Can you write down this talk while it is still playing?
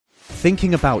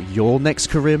thinking about your next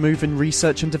career move in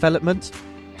research and development?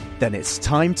 Then it's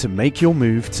time to make your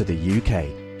move to the UK.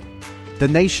 The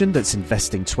nation that's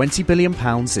investing £20 billion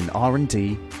in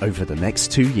R&D over the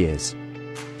next 2 years.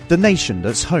 The nation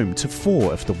that's home to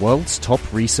 4 of the world's top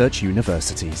research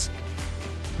universities.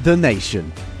 The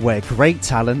nation where great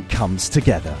talent comes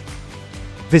together.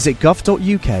 Visit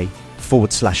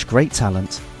gov.uk/great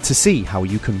talent to see how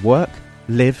you can work,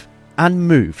 live and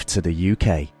move to the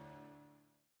UK.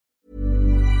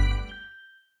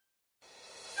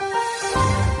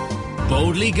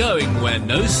 Boldly going where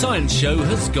no science show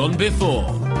has gone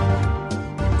before.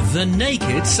 The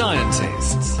Naked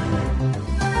Scientists.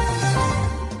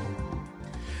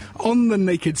 On The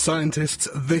Naked Scientists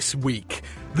this week,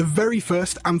 the very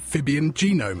first amphibian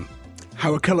genome,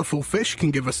 how a colourful fish can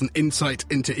give us an insight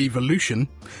into evolution,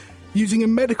 using a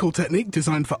medical technique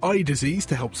designed for eye disease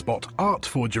to help spot art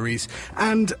forgeries,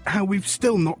 and how we've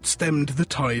still not stemmed the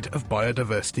tide of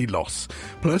biodiversity loss.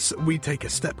 Plus, we take a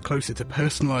step closer to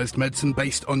personalised medicine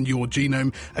based on your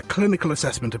genome. A clinical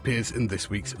assessment appears in this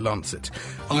week's Lancet.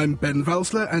 I'm Ben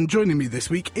Valsler, and joining me this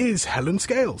week is Helen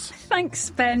Scales. Thanks,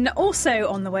 Ben. Also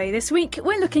on the way this week,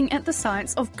 we're looking at the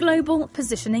science of Global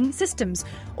Positioning Systems,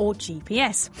 or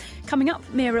GPS. Coming up,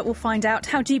 Mira will find out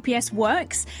how GPS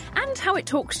works and how it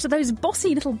talks to those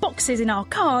bossy little boxes in our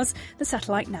cars, the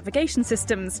satellite navigation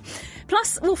systems.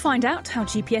 Plus, we'll find out how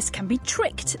GPS can be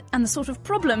tricked and the sort of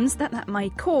problems that may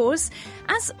cause,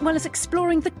 as well as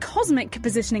exploring the cosmic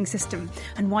positioning system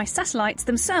and why satellites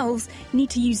themselves need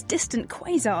to use distant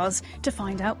quasars to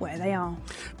find out where they are.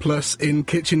 Plus, in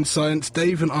Kitchen Science,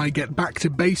 Dave and I get back to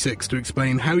basics to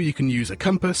explain how you can use a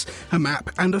compass, a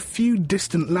map and a few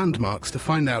distant landmarks to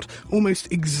find out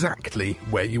almost exactly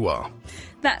where you are.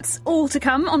 That's all to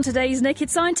come on today's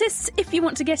Naked Scientists. If you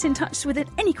want to get in touch with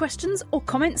any questions or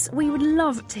comments, we would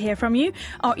love to hear from you.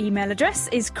 Our email address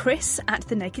is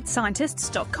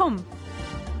chris@thenakedscientists.com.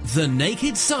 The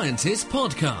Naked Scientists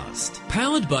Podcast,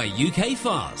 powered by UK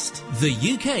Fast, the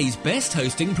UK's best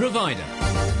hosting provider.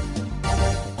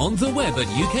 On the web at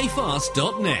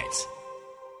ukfast.net.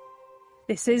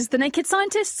 This is The Naked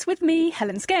Scientists with me,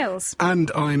 Helen Scales.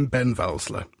 And I'm Ben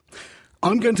Valsler.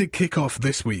 I'm going to kick off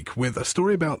this week with a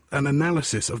story about an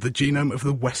analysis of the genome of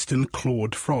the western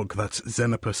clawed frog, that's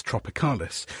Xenopus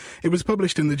tropicalis. It was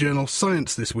published in the journal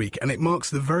Science this week, and it marks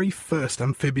the very first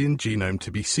amphibian genome to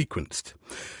be sequenced.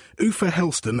 Uffe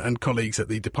Helston and colleagues at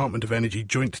the Department of Energy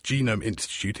Joint Genome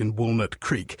Institute in Walnut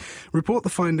Creek report the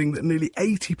finding that nearly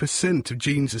 80% of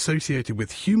genes associated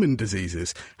with human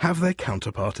diseases have their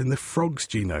counterpart in the frog's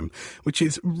genome, which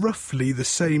is roughly the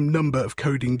same number of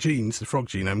coding genes, the frog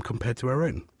genome, compared to our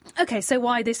own. OK, so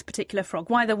why this particular frog?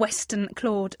 Why the western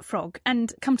clawed frog?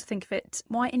 And come to think of it,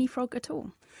 why any frog at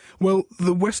all? Well,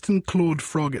 the western clawed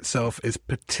frog itself is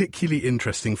particularly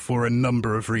interesting for a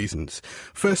number of reasons.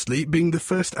 Firstly, being the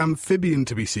first amphibian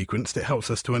to be sequenced, it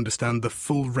helps us to understand the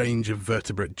full range of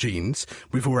vertebrate genes.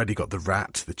 We've already got the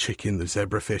rat, the chicken, the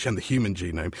zebrafish and the human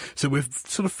genome, so we're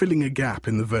sort of filling a gap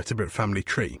in the vertebrate family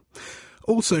tree.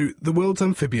 Also, the world's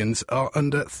amphibians are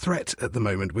under threat at the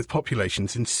moment, with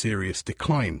populations in serious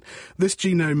decline. This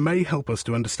genome may help us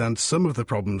to understand some of the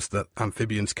problems that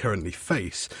amphibians currently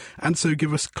face, and so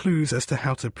give us clues as to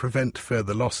how to prevent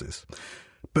further losses.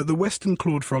 But the western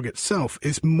clawed frog itself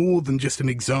is more than just an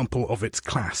example of its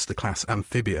class, the class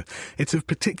Amphibia. It's of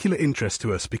particular interest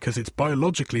to us because it's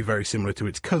biologically very similar to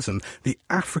its cousin, the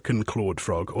African clawed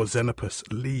frog, or Xenopus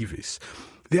laevis.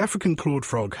 The African clawed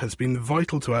frog has been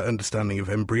vital to our understanding of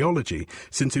embryology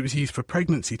since it was used for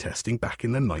pregnancy testing back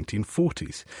in the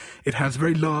 1940s. It has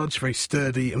very large, very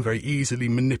sturdy and very easily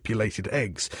manipulated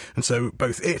eggs, and so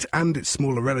both it and its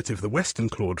smaller relative, the western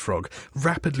clawed frog,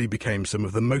 rapidly became some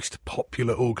of the most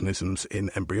popular organisms in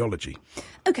embryology.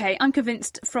 OK, I'm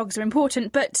convinced frogs are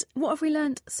important, but what have we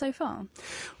learnt so far?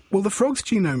 Well, the frog's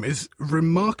genome is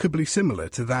remarkably similar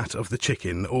to that of the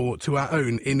chicken, or to our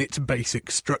own in its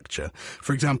basic structure.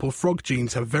 For example, frog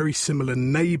genes have very similar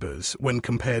neighbours when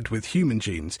compared with human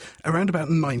genes, around about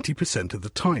 90% of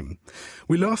the time.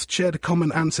 We last shared a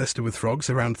common ancestor with frogs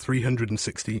around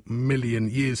 360 million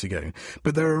years ago,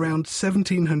 but there are around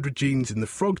 1,700 genes in the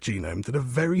frog genome that are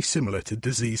very similar to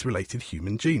disease-related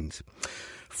human genes.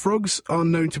 Frogs are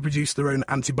known to produce their own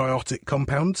antibiotic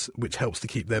compounds, which helps to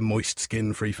keep their moist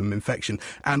skin free from infection,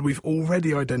 and we've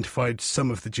already identified some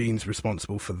of the genes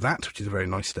responsible for that, which is a very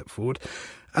nice step forward.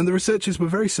 And the researchers were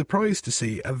very surprised to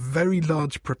see a very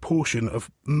large proportion of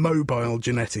mobile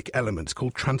genetic elements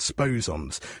called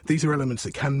transposons. These are elements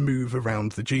that can move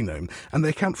around the genome, and they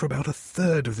account for about a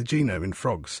third of the genome in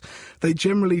frogs. They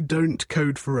generally don't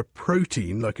code for a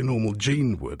protein like a normal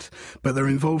gene would, but they're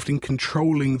involved in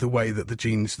controlling the way that the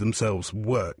genes themselves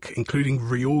work, including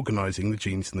reorganising the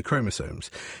genes in the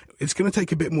chromosomes. It's going to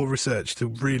take a bit more research to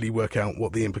really work out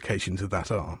what the implications of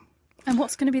that are. And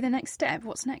what's going to be the next step?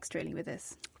 What's next, really, with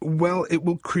this? Well, it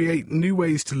will create new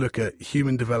ways to look at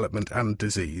human development and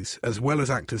disease, as well as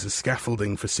act as a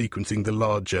scaffolding for sequencing the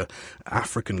larger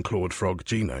African clawed frog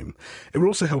genome. It will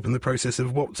also help in the process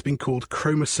of what's been called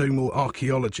chromosomal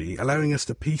archaeology, allowing us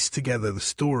to piece together the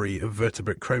story of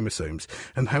vertebrate chromosomes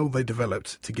and how they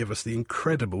developed to give us the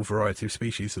incredible variety of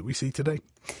species that we see today.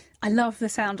 I love the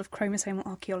sound of chromosomal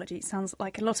archaeology. It sounds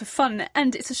like a lot of fun.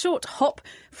 And it's a short hop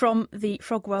from the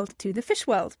frog world to the fish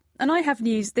world. And I have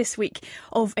news this week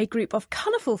of a group of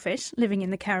colourful fish living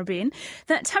in the Caribbean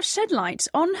that have shed light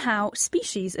on how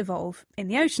species evolve in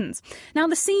the oceans. Now,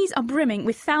 the seas are brimming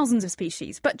with thousands of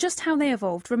species, but just how they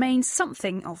evolved remains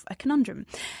something of a conundrum.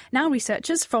 Now,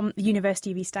 researchers from the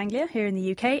University of East Anglia here in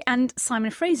the UK and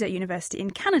Simon Fraser University in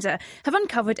Canada have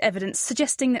uncovered evidence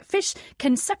suggesting that fish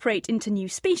can separate into new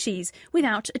species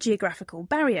without a geographical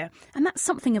barrier. And that's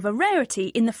something of a rarity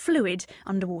in the fluid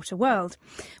underwater world.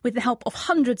 With the help of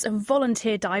hundreds of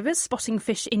volunteer divers spotting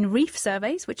fish in reef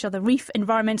surveys, which are the Reef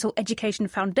Environmental Education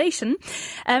Foundation,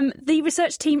 the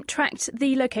research team tracked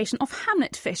the location of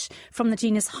hamlet fish from the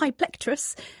genus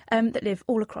Hyplectrus that live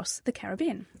all across the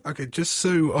Caribbean. OK, just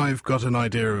so I've got an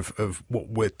idea of what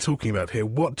we're talking about here,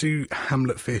 what do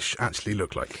hamlet fish actually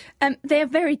look like? They're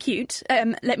very cute,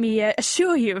 let me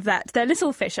assure you of that. They're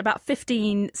little fish, about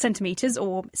 15 centimetres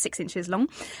or 6 inches long,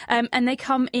 and they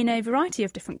come in a variety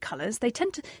of different colours. They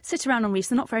tend to sit around on reefs.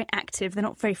 They're not very active, they're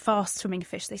not very fast swimming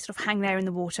fish, they sort of hang there in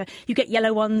the water. You get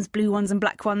yellow ones, blue ones and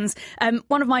black ones.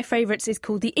 One of my favourites is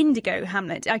called the indigo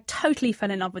hamlet. I totally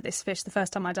fell in love with this fish the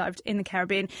first time I dived in the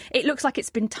Caribbean. It looks like it's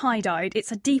been tie-dyed.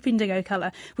 It's a deep indigo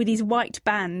colour with these white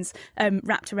bands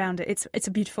wrapped around it. It's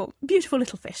a beautiful, beautiful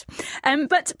little fish.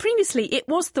 But previously it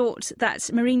was thought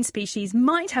that marine species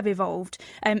might have evolved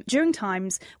during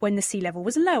times when the sea level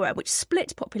was lower, which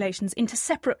split populations into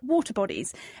separate water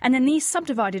bodies. And then these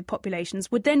subdivided populations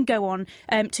would then go on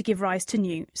to give rise to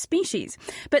new species.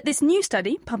 But this new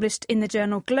study, published in the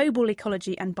journal Global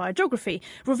Ecology and Biogeography,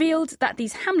 revealed that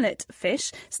these hamlet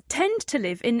fish tend to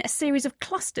live in a series of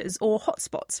clusters or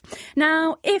hotspots.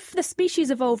 Now, if the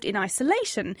species evolved in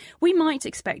isolation, we might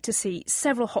expect to see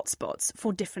several hotspots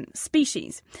for different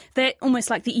species. They're almost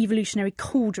like the evolutionary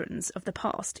cauldrons of the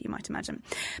past, you might imagine.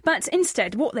 But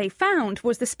instead, what they found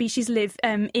was the species live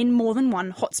in more than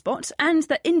one hotspot, and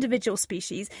that individual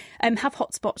species have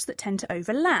hotspots that tend to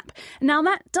overlap. Now,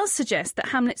 that does suggest that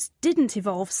hamlets didn't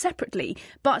evolve separately,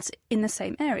 but in the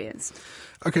same areas.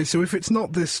 OK, so if it's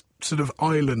not this sort of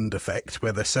island effect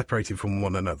where they're separated from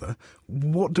one another,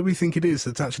 what do we think it is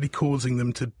that's actually causing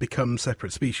them to become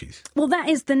separate species? Well, that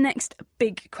is the next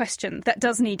big question that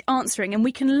does need answering, and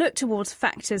we can look towards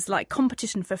factors like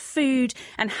competition for food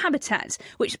and habitat,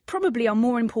 which probably are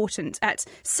more important at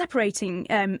separating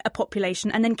a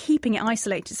population and then keeping it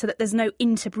isolated so that there's no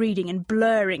interbreeding and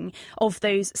blurring of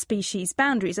those species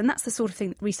boundaries. And that's the sort of thing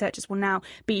that researchers will now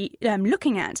be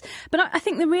looking at. But I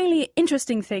think the really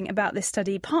interesting thing about this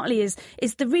study partly is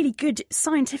the really good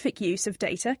scientific use of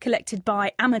data collected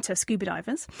by amateur scuba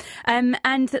divers, and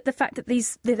that the fact that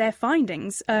their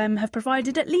findings have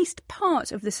provided at least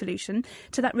part of the solution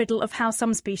to that riddle of how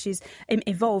some species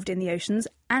evolved in the oceans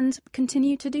and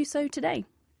continue to do so today.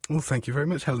 Well, thank you very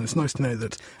much, Helen. It's nice to know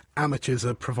that amateurs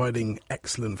are providing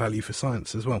excellent value for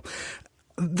science as well.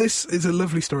 This is a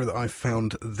lovely story that I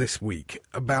found this week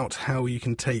about how you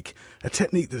can take a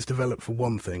technique that's developed for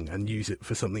one thing and use it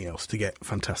for something else to get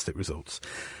fantastic results.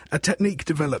 A technique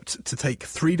developed to take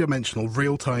three-dimensional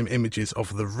real-time images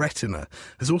of the retina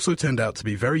has also turned out to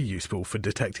be very useful for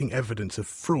detecting evidence of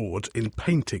fraud in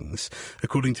paintings,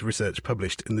 according to research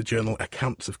published in the journal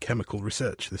Accounts of Chemical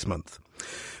Research this month.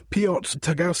 Piotr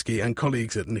Targowski and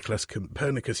colleagues at Nicholas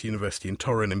Copernicus University in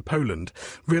Torun in Poland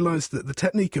realised that the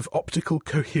technique of optical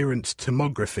coherent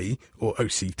tomography, or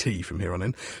OCT from here on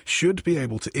in, should be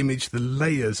able to image the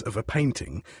layers of a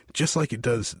painting just like it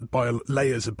does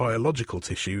layers of biological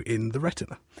tissue in the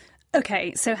retina.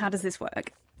 OK, so how does this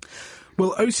work?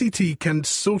 Well, OCT can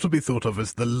sort of be thought of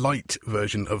as the light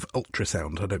version of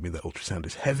ultrasound. I don't mean that ultrasound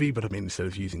is heavy, but I mean instead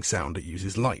of using sound, it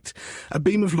uses light. A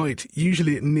beam of light,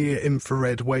 usually at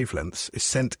near-infrared wavelengths, is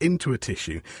sent into a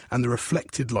tissue and the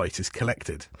reflected light is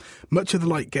collected. Much of the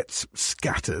light gets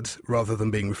scattered rather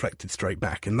than being reflected straight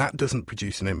back, and that doesn't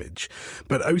produce an image.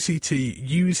 But OCT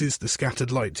uses the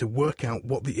scattered light to work out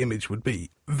what the image would be,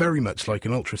 very much like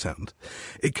an ultrasound.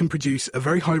 It can produce a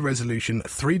very high-resolution,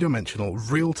 three-dimensional,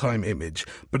 real-time image,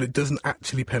 but it doesn't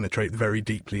actually penetrate very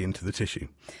deeply into the tissue.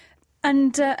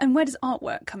 And where does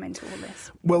artwork come into all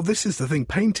this? Well, this is the thing.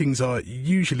 Paintings are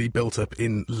usually built up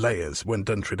in layers, when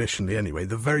done traditionally anyway.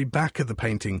 The very back of the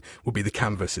painting will be the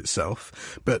canvas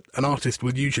itself, but an artist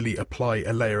will usually apply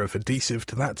a layer of adhesive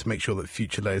to that to make sure that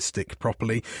future layers stick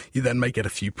properly. You then may get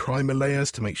a few primer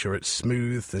layers to make sure it's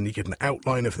smooth, and you get an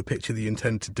outline of the picture that you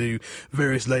intend to do,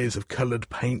 various layers of coloured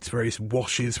paints, various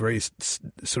washes, various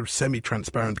sort of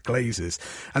semi-transparent glazes,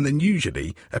 and then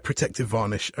usually a protective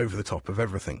varnish over the top of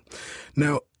everything.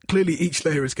 Now, clearly each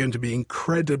layer is going to be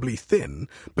incredibly thin,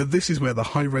 but this is where the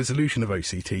high resolution of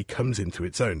OCT comes into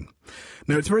its own.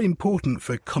 Now, it's very important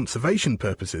for conservation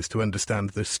purposes to understand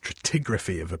the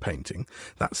stratigraphy of a painting.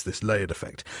 That's this layered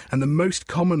effect. And the most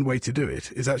common way to do it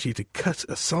is actually to cut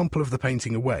a sample of the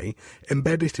painting away,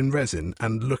 embed it in resin,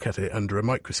 and look at it under a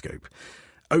microscope.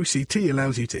 OCT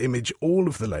allows you to image all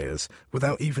of the layers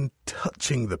without even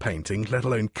touching the painting, let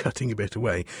alone cutting a bit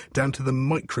away, down to the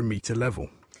micrometre level.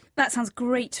 That sounds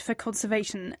great for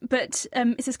conservation, but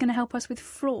is this going to help us with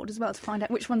fraud as well, to find out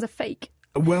which ones are fake?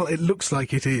 Well, it looks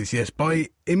like it is, yes. By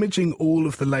imaging all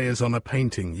of the layers on a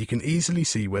painting, you can easily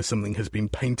see where something has been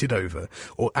painted over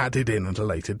or added in at a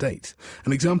later date.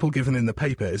 An example given in the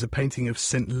paper is a painting of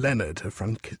St. Leonard, a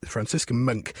Franciscan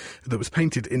monk, that was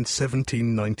painted in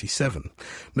 1797.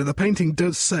 Now, the painting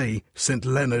does say St.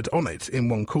 Leonard on it in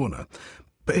one corner,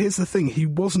 but here's the thing, he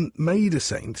wasn't made a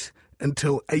saint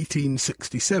until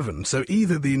 1867, so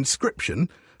either the inscription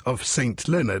of St.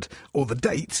 Leonard or the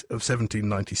date of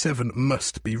 1797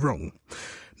 must be wrong.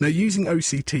 Now, using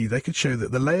OCT, they could show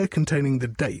that the layer containing the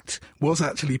date was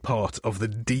actually part of the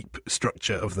deep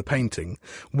structure of the painting,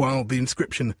 while the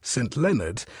inscription St.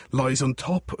 Leonard lies on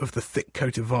top of the thick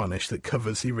coat of varnish that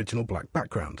covers the original black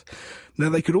background. Now,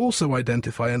 they could also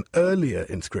identify an earlier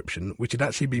inscription which had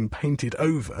actually been painted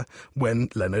over when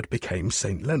Leonard became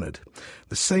St. Leonard.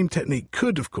 The same technique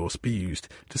could, of course, be used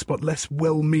to spot less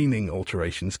well-meaning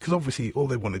alterations, because obviously all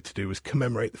they wanted to do was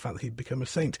commemorate the fact that he'd become a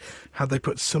saint. Had they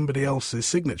put somebody else's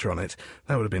signature on it,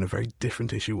 that would have been a very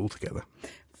different issue altogether.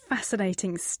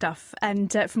 Fascinating stuff.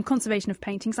 And from conservation of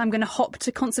paintings, I'm going to hop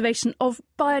to conservation of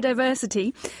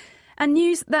biodiversity. And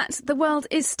news that the world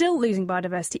is still losing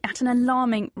biodiversity at an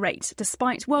alarming rate,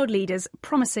 despite world leaders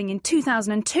promising in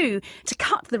 2002 to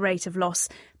cut the rate of loss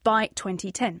by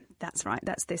 2010. That's right,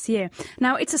 that's this year.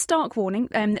 Now, it's a stark warning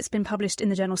that's been published in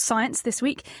the journal Science this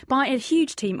week by a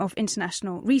huge team of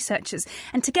international researchers.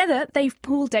 And together, they've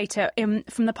pooled data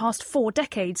from the past 4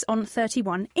 decades on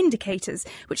 31 indicators,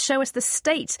 which show us the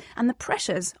state and the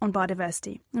pressures on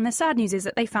biodiversity. And the sad news is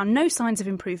that they found no signs of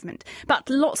improvement, but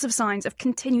lots of signs of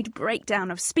continued breakdown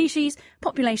of species,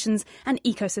 populations and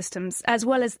ecosystems, as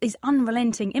well as these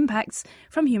unrelenting impacts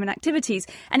from human activities.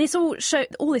 And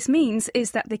all this means is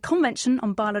that the Convention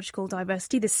on Biological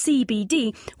Diversity, the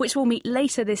CBD, which will meet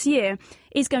later this year,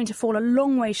 is going to fall a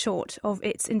long way short of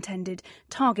its intended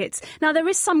targets. Now, there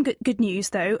is some good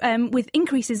news, though, with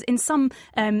increases in some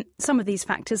of these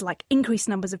factors, like increased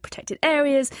numbers of protected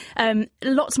areas,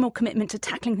 lots more commitment to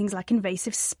tackling things like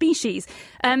invasive species.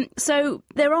 So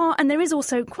there is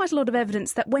also quite a lot of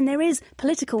evidence that when there is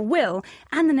political will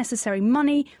and the necessary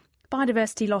money,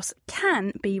 biodiversity loss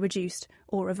can be reduced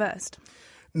or reversed.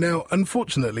 Now,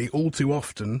 unfortunately, all too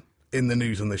often in the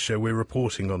news on this show, we're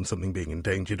reporting on something being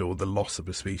endangered or the loss of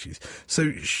a species.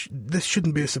 So this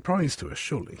shouldn't be a surprise to us,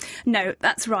 surely? No,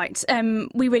 that's right.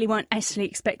 We really weren't actually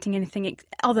expecting anything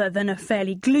other than a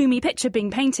fairly gloomy picture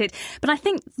being painted. But I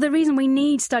think the reason we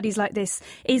need studies like this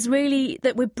is really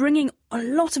that we're bringing a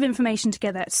lot of information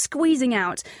together, squeezing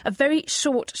out a very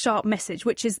short, sharp message,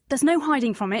 which is there's no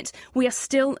hiding from it. We are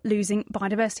still losing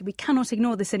biodiversity. We cannot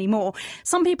ignore this anymore.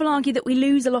 Some people argue that we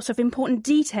lose a lot of important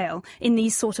detail in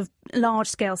these sort of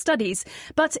large-scale studies,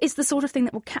 but it's the sort of thing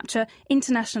that will capture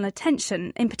international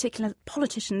attention, in particular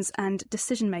politicians and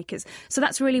decision-makers. So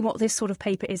that's really what this sort of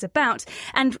paper is about.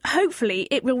 And hopefully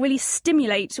it will really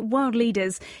stimulate world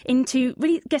leaders into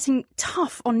really getting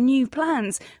tough on new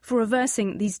plans for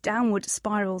reversing these downward downward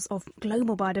spirals of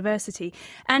global biodiversity,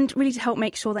 and really to help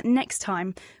make sure that next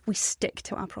time we stick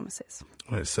to our promises.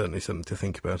 Well, it's certainly something to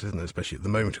think about, isn't it? Especially at the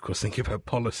moment, of course, thinking about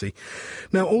policy.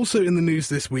 Now, also in the news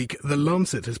this week, The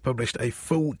Lancet has published a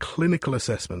full clinical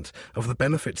assessment of the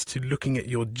benefits to looking at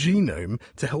your genome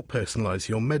to help personalise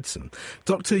your medicine.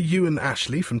 Dr. Ewan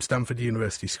Ashley from Stanford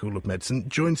University School of Medicine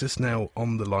joins us now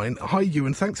on the line. Hi,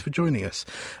 Ewan, thanks for joining us.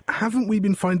 Haven't we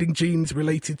been finding genes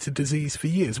related to disease for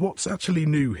years? What's actually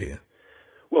new here?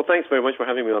 Well, thanks very much for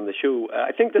having me on the show.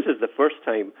 I think this is the first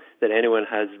time that anyone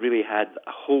has really had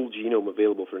a whole genome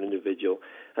available for an individual.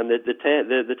 And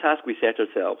the task we set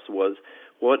ourselves was,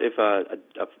 what if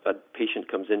a patient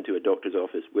comes into a doctor's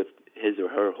office with his or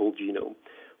her whole genome?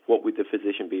 What would the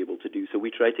physician be able to do? So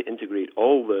we tried to integrate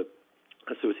all the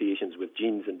associations with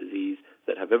genes and disease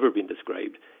that have ever been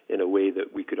described in a way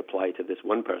that we could apply to this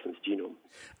one person's genome.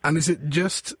 And is it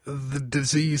just the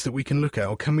disease that we can look at,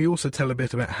 or can we also tell a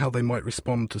bit about how they might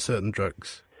respond to certain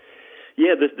drugs?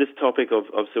 Yeah, this topic of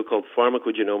so-called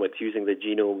pharmacogenomics, using the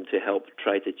genome to help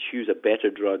try to choose a better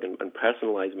drug and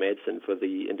personalize medicine for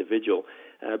the individual.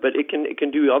 But it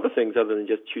can do other things other than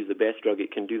just choose the best drug.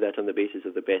 It can do that on the basis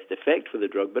of the best effect for the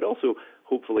drug, but also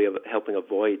hopefully of helping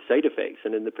avoid side effects.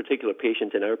 And in the particular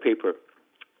patient in our paper,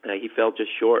 he fell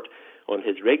just short on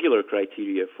his regular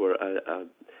criteria for a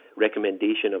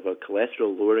recommendation of a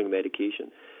cholesterol-lowering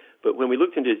medication. But when we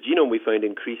looked into his genome, we found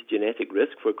increased genetic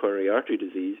risk for coronary artery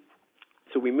disease.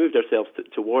 So we moved ourselves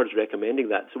towards recommending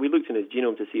that. So we looked in his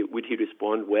genome to see would he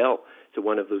respond well to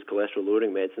one of those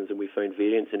cholesterol-lowering medicines, and we found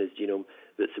variants in his genome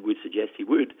that would suggest he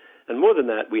would. And more than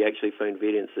that, we actually found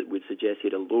variants that would suggest he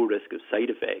had a low risk of side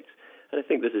effects. And I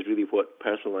think this is really what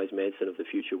personalised medicine of the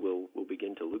future will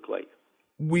begin to look like.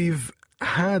 We've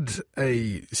had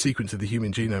a sequence of the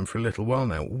human genome for a little while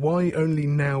now. Why only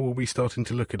now are we starting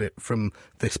to look at it from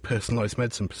this personalised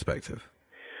medicine perspective?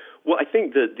 Well, I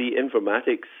think that the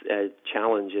informatics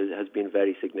challenge has been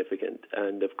very significant.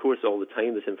 And, of course, all the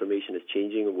time this information is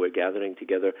changing, and we're gathering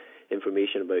together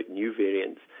information about new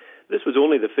variants. This was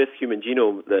only the fifth human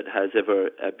genome that has ever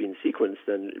been sequenced,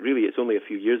 and really it's only a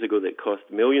few years ago that it cost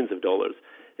millions of dollars.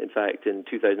 In fact, in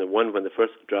 2001, when the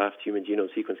first draft human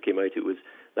genome sequence came out,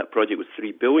 that project was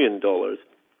 $3 billion,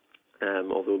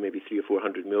 although maybe 300 or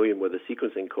 400 million were the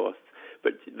sequencing costs.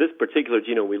 But this particular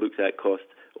genome we looked at cost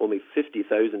only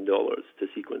 $50,000 to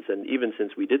sequence. And even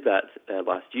since we did that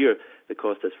last year, the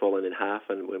cost has fallen in half,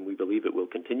 and when we believe it will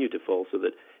continue to fall, so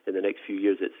that in the next few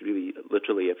years it's really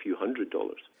literally a few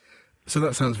 $100s. So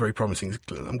that sounds very promising.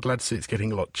 I'm glad to see it's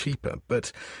getting a lot cheaper.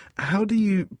 But how do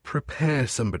you prepare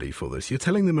somebody for this? You're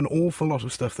telling them an awful lot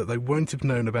of stuff that they won't have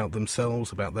known about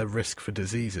themselves, about their risk for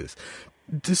diseases.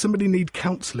 Does somebody need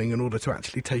counselling in order to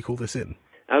actually take all this in?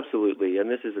 Absolutely, and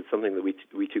this is something that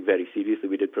we took very seriously.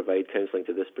 We did provide counselling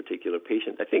to this particular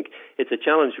patient. I think it's a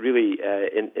challenge really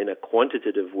in a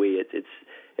quantitative way.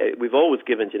 We've always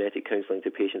given genetic counselling to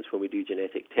patients when we do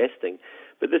genetic testing,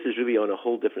 but this is really on a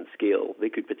whole different scale. They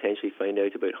could potentially find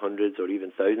out about hundreds or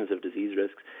even thousands of disease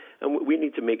risks, and we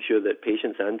need to make sure that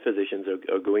patients and physicians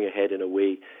are going ahead in a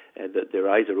way that their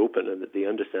eyes are open and that they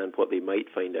understand what they might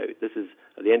find out. This is,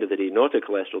 at the end of the day, not a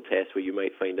cholesterol test where you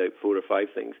might find out 4 or 5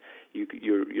 things.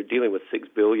 You're dealing with 6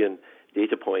 billion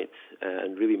data points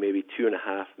and really maybe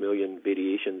 2.5 million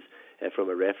variations from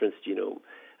a reference genome.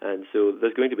 And so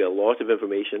there's going to be a lot of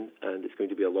information, and it's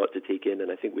going to be a lot to take in,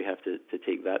 and I think we have to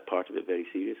take that part of it very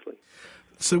seriously.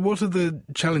 So what are the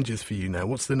challenges for you now?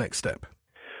 What's the next step?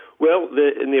 Well,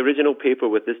 in the original paper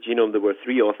with this genome, there were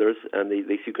 3 authors, and they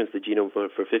sequenced the genome for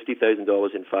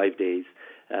 $50,000 in 5 days.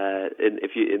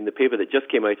 In the paper that just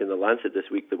came out in The Lancet this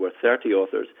week, there were 30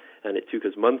 authors, and it took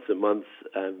us months and months,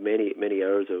 many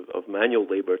hours of manual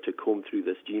labour to comb through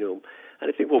this genome. And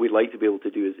I think what we'd like to be able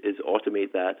to do is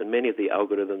automate that, and many of the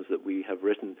algorithms that we have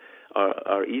written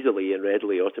are easily and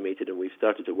readily automated, and we've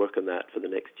started to work on that for the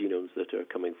next genomes that are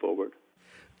coming forward.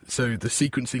 So the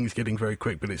sequencing is getting very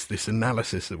quick, but it's this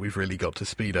analysis that we've really got to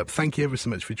speed up. Thank you ever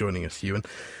so much for joining us, Ewan.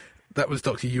 That was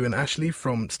Dr. Ewan Ashley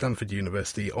from Stanford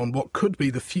University on what could be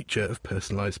the future of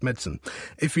personalised medicine.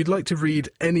 If you'd like to read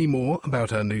any more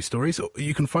about our news stories,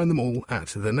 you can find them all at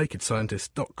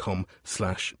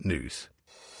thenakedscientist.com/news.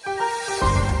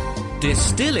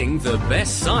 Distilling the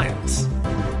best science.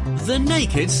 The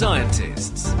Naked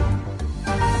Scientists.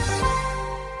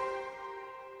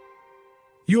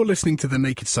 You're listening to The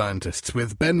Naked Scientists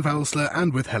with Ben Valsler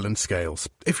and with Helen Scales.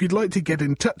 If you'd like to get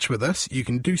in touch with us, you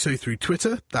can do so through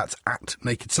Twitter, that's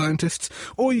 @NakedScientists,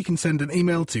 or you can send an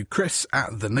email to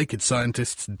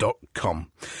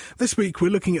chris@thenakedscientists.com. This week we're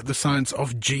looking at the science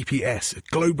of GPS,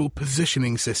 global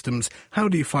positioning systems. How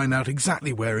do you find out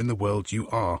exactly where in the world you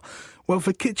are? Well,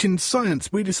 for kitchen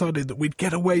science, we decided that we'd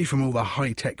get away from all the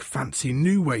high-tech, fancy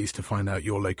new ways to find out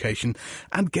your location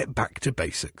and get back to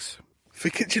basics. For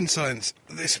Kitchen Science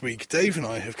this week, Dave and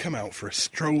I have come out for a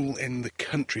stroll in the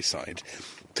countryside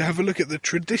to have a look at the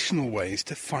traditional ways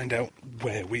to find out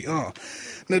where we are.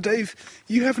 Now, Dave,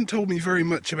 you haven't told me very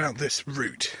much about this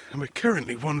route, and we're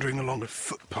currently wandering along a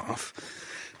footpath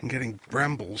and getting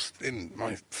brambles in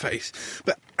my face.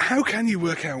 But how can you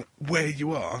work out where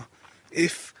you are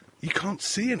if you can't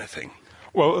see anything?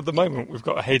 Well, at the moment, we've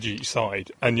got a hedge each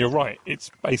side, and you're right, it's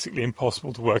basically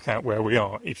impossible to work out where we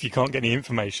are if you can't get any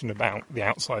information about the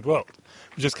outside world.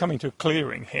 We're just coming to a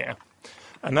clearing here,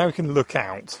 and now we can look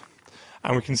out,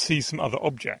 and we can see some other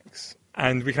objects,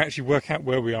 and we can actually work out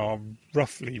where we are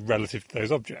roughly relative to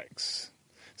those objects.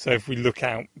 So if we look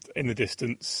out in the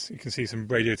distance, you can see some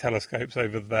radio telescopes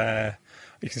over there.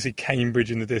 You can see Cambridge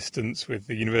in the distance with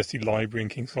the University Library and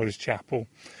King's College Chapel.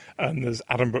 And there's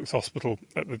Addenbrooke's Hospital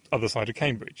at the other side of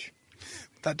Cambridge.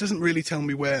 That doesn't really tell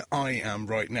me where I am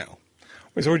right now. Well,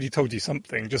 it's already told you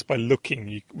something. Just by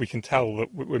looking, we can tell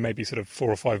that we're maybe sort of 4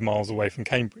 or 5 miles away from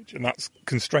Cambridge, and that's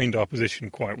constrained our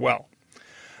position quite well.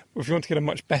 If you want to get a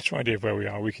much better idea of where we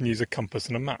are, we can use a compass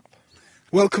and a map.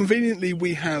 Well, conveniently,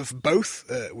 we have both.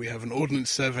 We have an Ordnance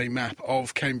Survey map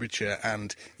of Cambridgeshire,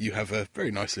 and you have a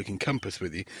very nice-looking compass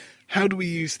with you. How do we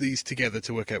use these together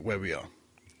to work out where we are?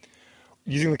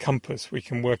 Using the compass, we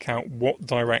can work out what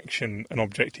direction an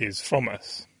object is from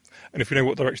us. And if we know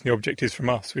what direction the object is from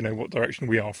us, we know what direction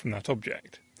we are from that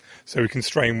object. So we can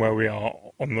strain where we are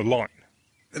on the line.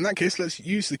 In that case, let's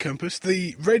use the compass.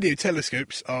 The radio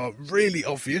telescopes are really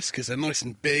obvious because they're nice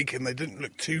and big and they don't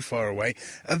look too far away.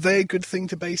 Are they a good thing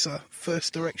to base our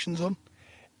first directions on?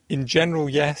 In general,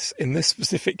 yes. In this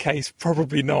specific case,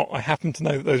 probably not. I happen to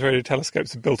know that those radio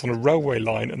telescopes are built on a railway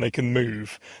line and they can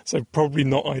move, so probably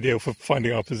not ideal for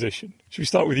finding our position. Should we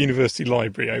start with the University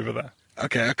Library over there?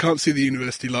 OK, I can't see the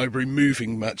University Library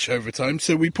moving much over time,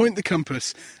 so we point the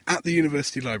compass at the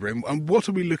University Library. And what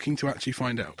are we looking to actually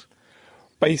find out?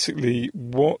 Basically,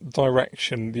 what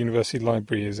direction the University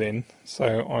Library is in.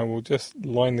 So I will just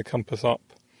line the compass up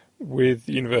with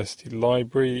the University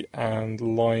Library and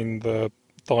line the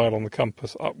dial on the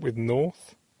compass up with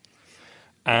north.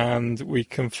 And we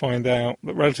can find out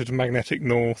that relative to magnetic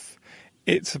north,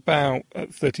 it's about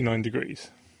at 39 degrees.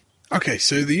 OK,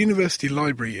 so the University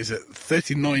Library is at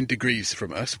 39 degrees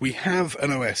from us. We have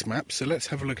an OS map, so let's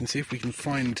have a look and see if we can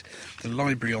find the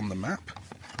library on the map.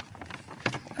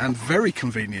 And very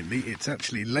conveniently, it's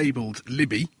actually labelled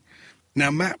Libby. Now,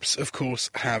 maps, of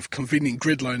course, have convenient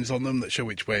grid lines on them that show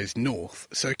which way is north.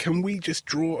 So can we just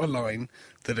draw a line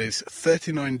that is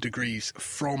 39 degrees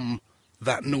from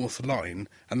that north line,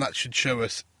 and that should show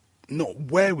us not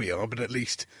where we are, but at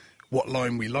least what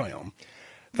line we lie on?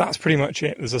 That's pretty much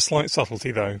it. There's a slight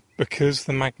subtlety, though, because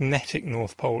the magnetic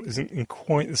North Pole isn't in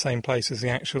quite the same place as the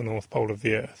actual North Pole of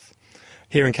the Earth.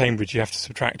 Here in Cambridge, you have to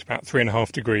subtract about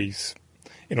 3.5 degrees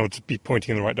in order to be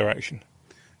pointing in the right direction.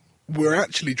 We're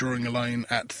actually drawing a line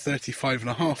at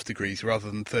 35.5 degrees rather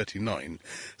than 39.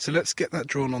 So let's get that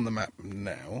drawn on the map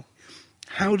now.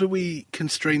 How do we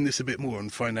constrain this a bit more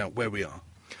and find out where we are?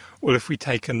 Well, if we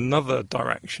take another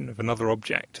direction of another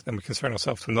object, then we constrain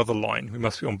ourselves to another line. We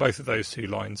must be on both of those two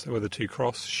lines, so where the two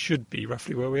cross should be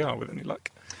roughly where we are with any luck.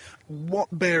 What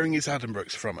bearing is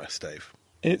Addenbrooke's from us, Dave?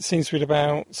 It seems to be at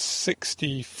about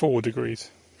 64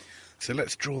 degrees. So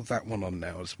let's draw that one on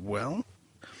now as well.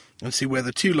 And see where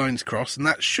the two lines cross, and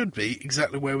that should be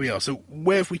exactly where we are. So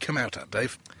where have we come out at,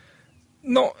 Dave?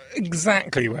 Not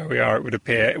exactly where we are, it would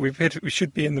appear. We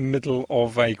should be in the middle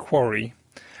of a quarry.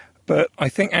 But I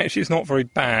think actually it's not very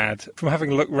bad. From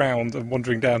having a look round and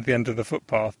wandering down the end of the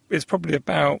footpath, it's probably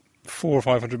about 400 or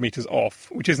 500 metres off,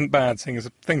 which isn't bad, seeing as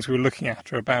the things we were looking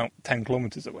at are about 10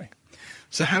 kilometres away.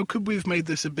 So how could we have made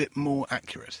this a bit more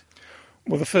accurate?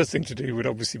 Well, the first thing to do would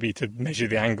obviously be to measure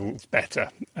the angles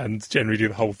better and generally do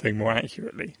the whole thing more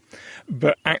accurately.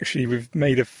 But actually, we've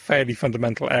made a fairly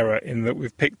fundamental error in that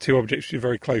we've picked two objects which are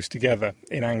very close together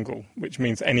in angle, which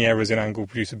means any errors in angle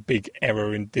produce a big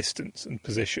error in distance and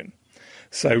position.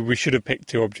 So we should have picked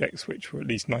two objects which were at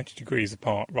least 90 degrees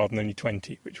apart rather than only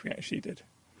 20, which we actually did.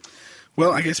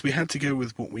 Well, I guess we had to go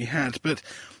with what we had, but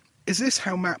is this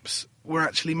how maps were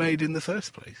actually made in the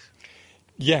first place?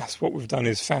 Yes, what we've done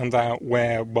is found out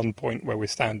where one point where we're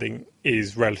standing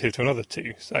is relative to another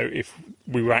two. So if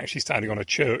we were actually standing on a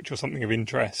church or something of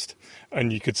interest,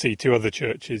 and you could see 2 other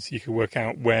churches, you could work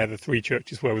out where the 3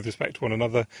 churches were with respect to one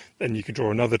another. Then you could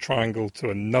draw another triangle to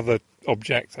another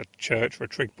object, a church or a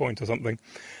trig point or something,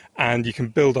 and you can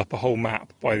build up a whole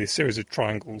map by this series of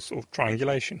triangles or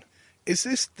triangulation. Is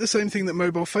this the same thing that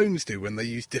mobile phones do when they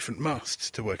use different masts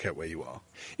to work out where you are?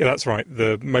 Yeah, that's right.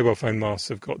 The mobile phone masts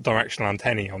have got directional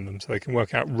antennae on them, so they can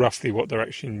work out roughly what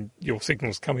direction your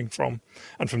signal's coming from.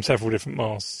 And from several different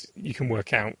masts, you can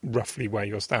work out roughly where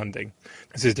you're standing.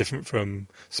 This is different from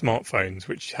smartphones,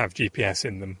 which have GPS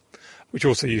in them, which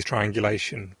also use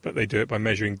triangulation, but they do it by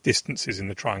measuring distances in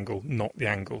the triangle, not the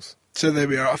angles. So there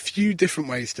we are, a few different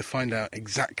ways to find out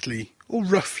exactly or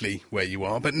roughly where you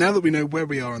are. But now that we know where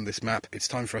we are on this map, it's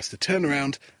time for us to turn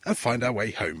around and find our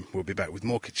way home. We'll be back with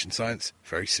more Kitchen Science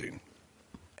very soon.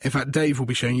 In fact, Dave will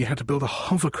be showing you how to build a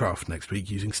hovercraft next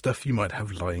week using stuff you might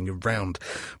have lying around.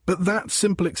 But that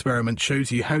simple experiment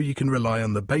shows you how you can rely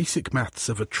on the basic maths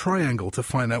of a triangle to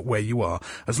find out where you are,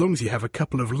 as long as you have a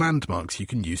couple of landmarks you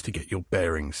can use to get your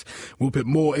bearings. We'll put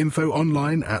more info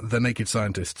online at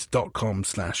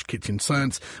thenakedscientists.com/kitchen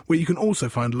science, where you can also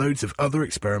find loads of other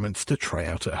experiments to try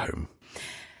out at home.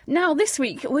 Now, this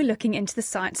week, we're looking into the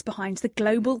science behind the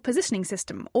Global Positioning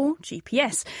System, or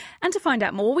GPS. And to find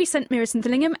out more, we sent Mira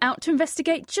Thillingham out to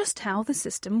investigate just how the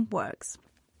system works.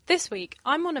 This week,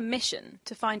 I'm on a mission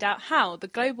to find out how the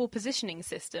Global Positioning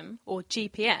System, or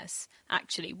GPS,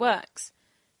 actually works.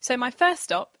 So my first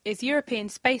stop is European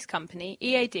space company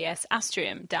EADS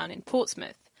Astrium down in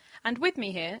Portsmouth. And with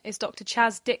me here is Dr.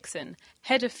 Chas Dixon,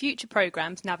 Head of Future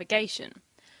Programmes Navigation.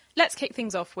 Let's kick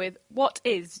things off with, what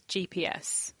is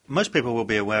GPS? Most people will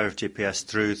be aware of GPS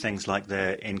through things like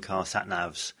their in-car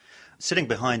sat-navs. Sitting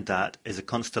behind that is a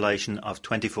constellation of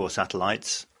 24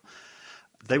 satellites.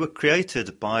 They were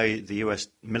created by the US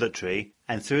military,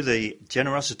 and through the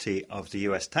generosity of the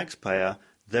US taxpayer,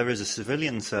 there is a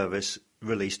civilian service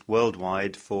released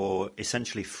worldwide for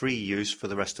essentially free use for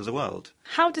the rest of the world.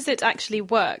 How does it actually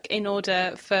work in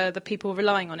order for the people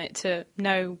relying on it to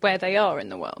know where they are in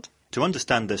the world? To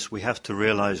understand this, we have to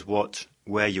realise what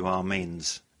where you are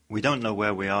means. We don't know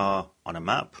where we are on a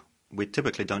map. We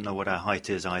typically don't know what our height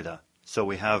is either. So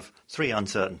we have 3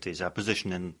 uncertainties, our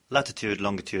position in latitude,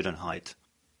 longitude and height.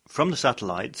 From the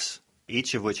satellites,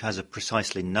 each of which has a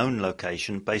precisely known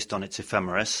location based on its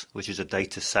ephemeris, which is a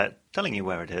data set telling you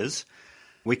where it is,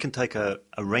 we can take a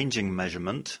ranging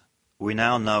measurement. We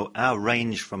now know our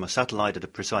range from a satellite at a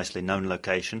precisely known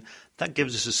location. That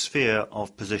gives us a sphere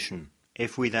of position.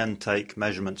 If we then take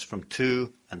measurements from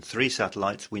 2 and 3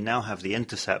 satellites, we now have the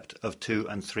intercept of 2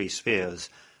 and 3 spheres,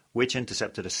 which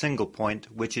intercept at a single point,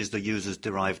 which is the user's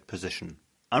derived position.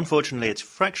 Unfortunately, it's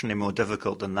fractionally more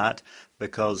difficult than that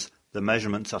because the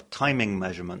measurements are timing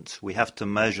measurements. We have to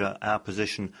measure our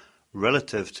position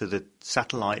relative to the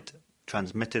satellite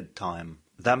transmitted time.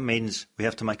 That means we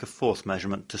have to make a 4th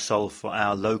measurement to solve for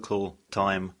our local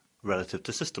time relative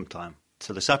to system time.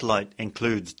 So the satellite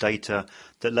includes data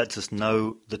that lets us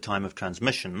know the time of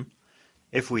transmission.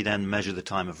 If we then measure the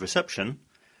time of reception,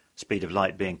 speed of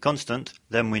light being constant,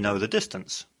 then we know the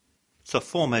distance. So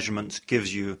 4 measurements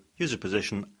gives you user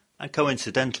position and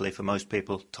coincidentally for most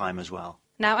people, time as well.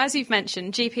 Now, as you've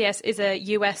mentioned, GPS is a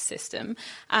US system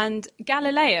and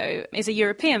Galileo is a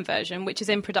European version which is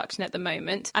in production at the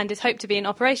moment and is hoped to be in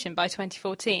operation by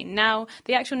 2014. Now,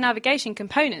 the actual navigation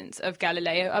components of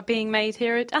Galileo are being made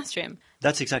here at Astrium.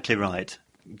 That's exactly right.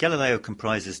 Galileo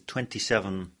comprises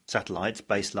 27 satellites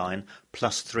baseline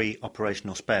plus 3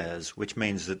 operational spares, which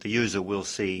means that the user will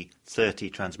see 30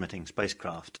 transmitting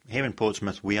spacecraft. Here in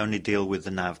Portsmouth, we only deal with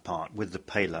the nav part, with the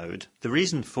payload. The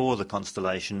reason for the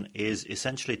constellation is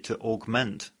essentially to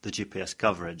augment the GPS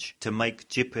coverage, to make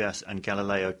GPS and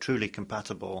Galileo truly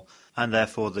compatible, and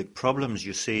therefore the problems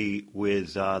you see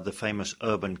with the famous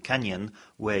urban canyon,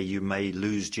 where you may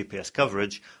lose GPS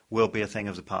coverage, will be a thing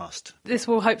of the past. This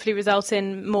will hopefully result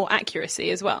in more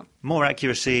accuracy as well. More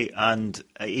accuracy and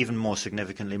even more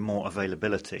significantly, more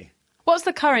availability. What's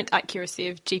the current accuracy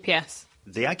of GPS?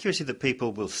 The accuracy that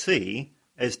people will see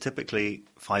is typically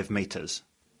 5 metres.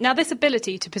 Now, this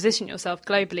ability to position yourself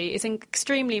globally is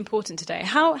extremely important today.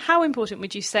 How important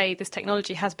would you say this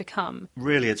technology has become?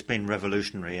 Really, it's been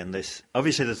revolutionary in this.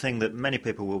 Obviously, the thing that many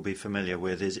people will be familiar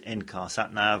with is in-car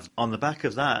sat-nav. On the back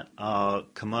of that are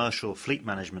commercial fleet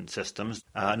management systems.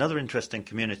 Another interesting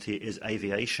community is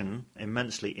aviation,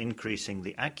 immensely increasing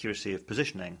the accuracy of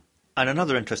positioning. And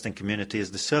another interesting community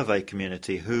is the survey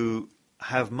community, who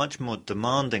have much more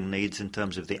demanding needs in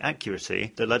terms of the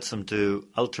accuracy that lets them do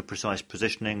ultra-precise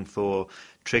positioning for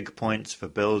trig points, for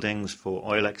buildings, for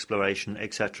oil exploration,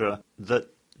 etc., that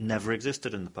never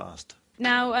existed in the past.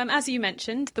 Now, as you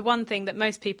mentioned, the one thing that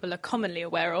most people are commonly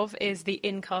aware of is the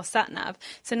in-car sat-nav.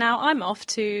 So now I'm off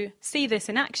to see this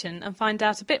in action and find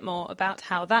out a bit more about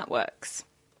how that works.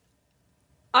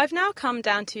 I've now come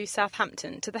down to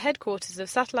Southampton, to the headquarters of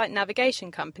satellite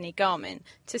navigation company Garmin,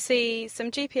 to see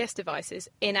some GPS devices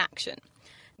in action.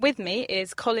 With me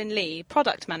is Colin Lee,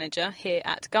 product manager here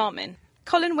at Garmin.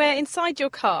 Colin, we're inside your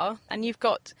car and you've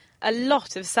got a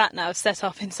lot of sat-navs set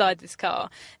up inside this car.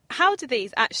 How do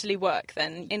these actually work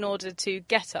then in order to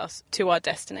get us to our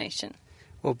destination?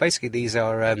 Well, basically these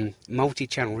are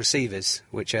multi-channel receivers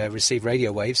which receive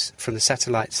radio waves from the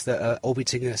satellites that are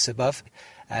orbiting us above,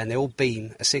 and they all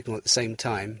beam a signal at the same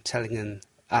time telling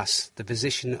us the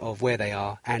position of where they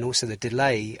are, and also the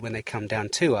delay when they come down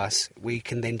to us. We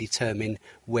can then determine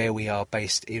where we are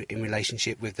based in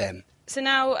relationship with them. So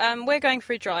now we're going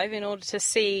for a drive in order to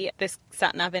see this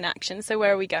sat-nav in action. So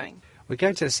where are we going? We're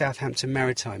going to the Southampton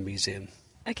Maritime Museum.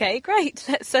 OK, great.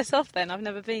 Let's set off then. I've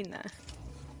never been there.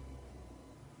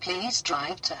 Please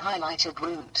drive to highlighted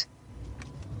route.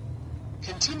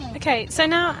 Continue. OK, so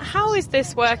now how is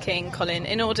this working, Colin,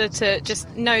 in order to just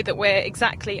know that we're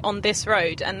exactly on this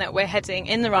road and that we're heading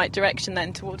in the right direction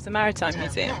then towards the Maritime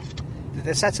Museum?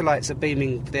 The satellites are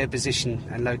beaming their position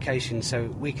and location, so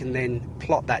we can then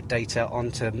plot that data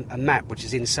onto a map which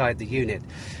is inside the unit,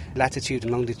 latitude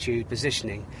and longitude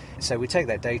positioning. So we take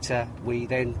that data, we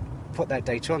then put that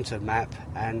data onto a map,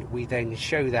 and we then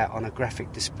show that on a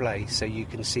graphic display so you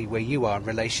can see where you are in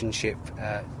relationship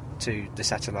to the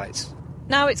satellites.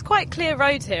 Now, it's quite clear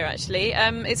roads here, actually,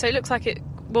 so it looks like it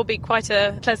will be quite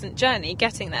a pleasant journey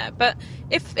getting there. But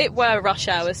if it were rush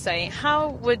hours, say, how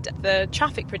would the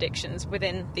traffic predictions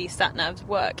within these sat-navs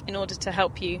work in order to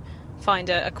help you find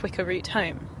a quicker route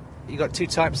home? You've got two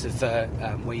types of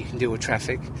where you can deal with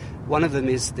traffic. One of them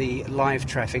is the live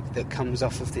traffic that comes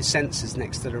off of the sensors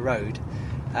next to the road,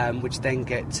 which then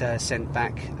get sent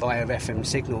back via FM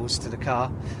signals to the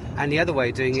car. And the other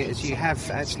way of doing it is you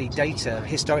have actually data,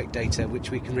 historic data,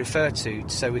 which we can refer to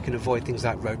so we can avoid things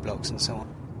like roadblocks and so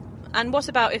on. And what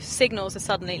about if signals are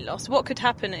suddenly lost? What could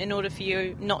happen in order for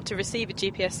you not to receive a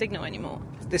GPS signal anymore?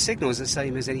 The signal is the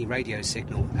same as any radio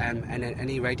signal, and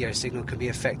any radio signal can be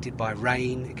affected by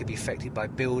rain, it can be affected by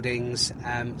buildings.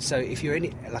 So if you're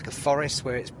in like a forest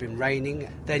where it's been raining,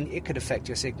 then it could affect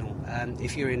your signal.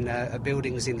 If you're in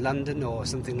buildings in London or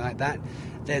something like that,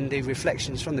 then the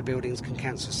reflections from the buildings can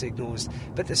cancel signals.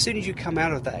 But as soon as you come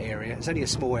out of that area, it's only a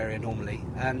small area normally,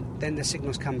 then the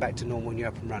signals come back to normal and you're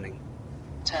up and running.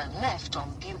 Turn left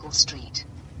on Bugle Street.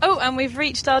 Oh, and we've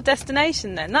reached our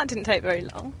destination then. That didn't take very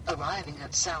long. Arriving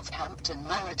at Southampton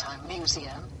Maritime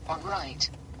Museum on right.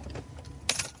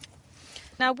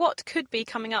 Now, what could be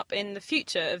coming up in the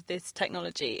future of this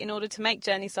technology in order to make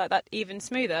journeys like that even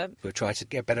smoother? We'll try to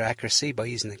get better accuracy by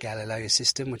using the Galileo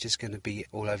system, which is going to be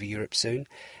all over Europe soon.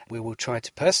 We will try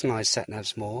to personalise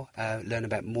sat-navs more, learn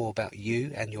more about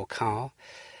you and your car.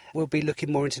 We'll be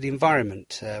looking more into the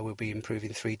environment. We'll be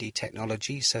improving 3D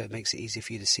technology so it makes it easy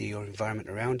for you to see your environment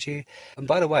around you. And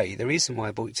by the way, the reason why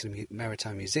I brought you to the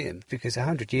Maritime Museum, because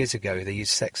 100 years ago they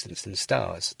used sextants and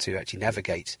stars to actually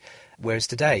navigate, whereas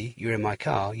today you're in my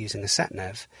car using a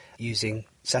sat-nav, using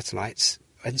satellites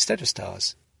instead of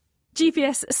stars.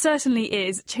 GPS certainly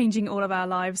is changing all of our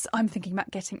lives. I'm thinking about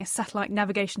getting a satellite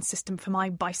navigation system for my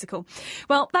bicycle.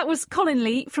 Well, that was Colin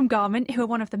Lee from Garmin, who are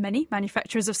one of the many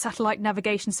manufacturers of satellite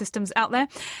navigation systems out there.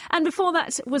 And before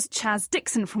that was Chaz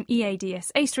Dixon from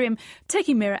EADS Astrium,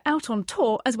 taking Mira out on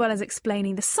tour as well as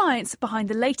explaining the science behind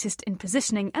the latest in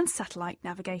positioning and satellite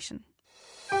navigation.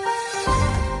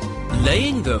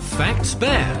 Laying the facts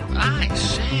bare. I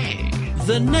say.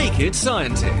 The Naked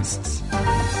Scientists.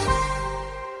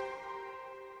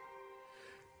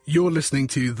 You're listening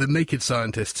to The Naked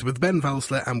Scientists with Ben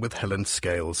Valsler and with Helen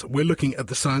Scales. We're looking at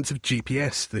the science of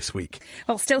GPS this week.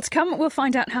 Well, still to come, we'll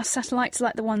find out how satellites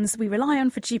like the ones we rely on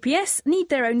for GPS need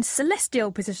their own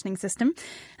celestial positioning system.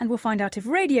 And we'll find out if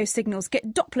radio signals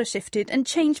get Doppler shifted and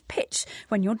change pitch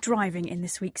when you're driving in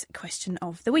this week's Question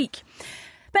of the Week.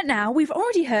 But now, we've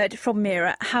already heard from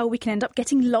Mira how we can end up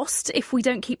getting lost if we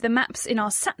don't keep the maps in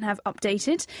our sat-nav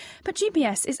updated. But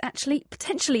GPS is actually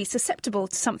potentially susceptible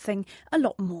to something a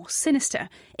lot more sinister.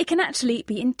 It can actually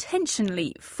be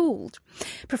intentionally fooled.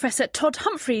 Professor Todd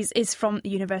Humphreys is from the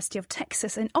University of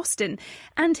Texas in Austin,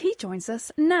 and he joins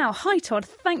us now. Hi, Todd.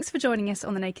 Thanks for joining us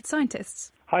on The Naked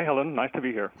Scientists. Hi, Helen. Nice to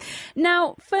be here.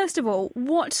 Now, first of all,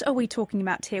 what are we talking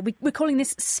about here? We're calling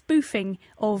this spoofing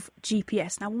of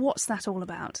GPS. Now, what's that all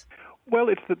about? Well,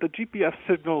 it's that the GPS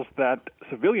signals that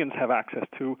civilians have access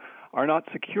to are not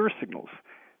secure signals.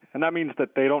 And that means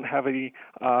that they don't have any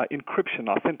encryption,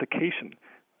 authentication.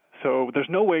 So there's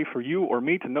no way for you or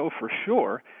me to know for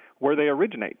sure where they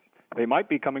originate. They might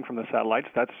be coming from the satellites.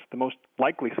 That's the most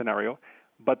likely scenario.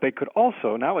 But they could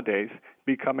also, nowadays,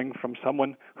 be coming from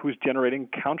someone who's generating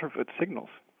counterfeit signals.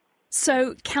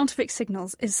 So counterfeit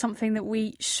signals is something that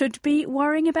we should be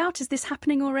worrying about? Is this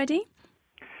happening already?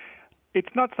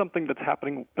 It's not something that's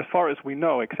happening as far as we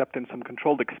know, except in some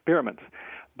controlled experiments.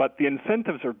 But the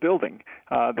incentives are building.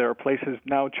 There are places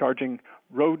now charging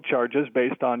road charges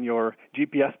based on your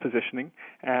GPS positioning,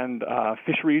 and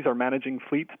fisheries are managing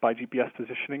fleets by GPS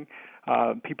positioning.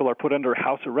 People are put under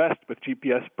house arrest with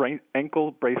GPS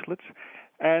ankle bracelets.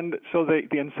 And so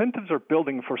the incentives are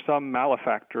building for some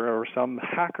malefactor or some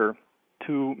hacker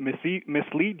to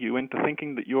mislead you into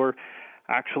thinking that you're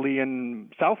actually in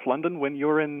South London when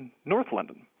you're in North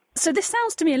London. So this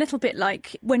sounds to me a little bit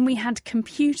like when we had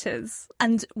computers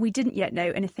and we didn't yet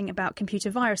know anything about computer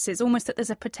viruses, almost that there's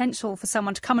a potential for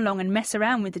someone to come along and mess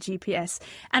around with the GPS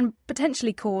and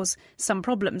potentially cause some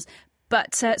problems.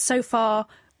 But so far,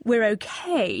 we're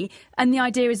okay. And the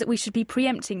idea is that we should be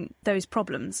preempting those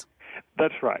problems.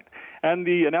 That's right. And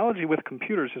the analogy with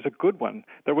computers is a good one.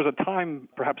 There was a time,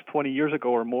 perhaps 20 years ago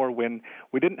or more, when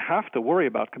we didn't have to worry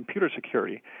about computer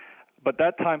security. But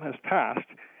that time has passed,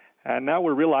 and now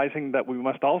we're realizing that we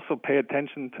must also pay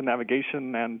attention to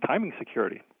navigation and timing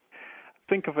security.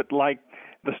 Think of it like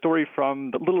the story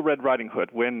from the Little Red Riding Hood,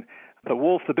 when the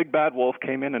wolf, the big bad wolf,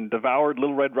 came in and devoured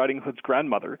Little Red Riding Hood's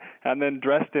grandmother, and then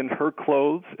dressed in her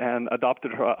clothes and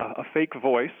adopted her, a fake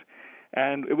voice.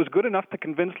 And it was good enough to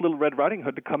convince Little Red Riding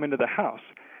Hood to come into the house.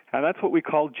 And that's what we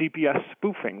call GPS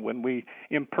spoofing, when we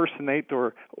impersonate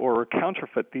or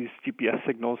counterfeit these GPS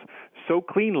signals so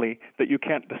cleanly that you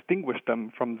can't distinguish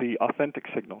them from the authentic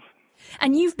signals.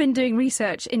 And you've been doing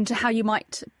research into how you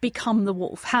might become the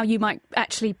wolf, how you might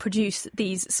actually produce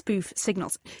these spoof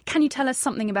signals. Can you tell us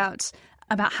something about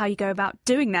how you go about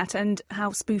doing that and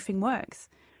how spoofing works?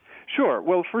 Sure.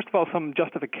 Well, first of all, some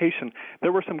justification.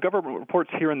 There were some government reports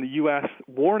here in the U.S.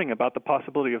 warning about the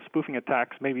possibility of spoofing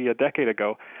attacks maybe a decade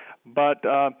ago, but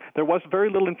there was very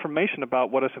little information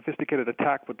about what a sophisticated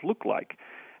attack would look like.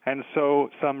 And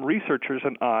so some researchers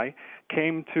and I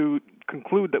came to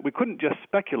conclude that we couldn't just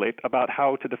speculate about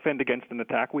how to defend against an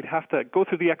attack. We'd have to go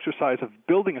through the exercise of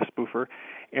building a spoofer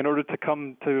in order to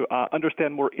come to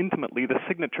understand more intimately the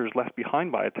signatures left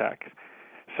behind by attacks.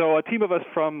 So a team of us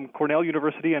from Cornell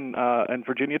University and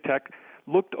Virginia Tech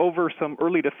looked over some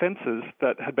early defenses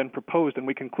that had been proposed, and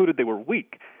we concluded they were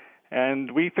weak.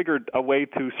 And we figured a way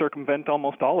to circumvent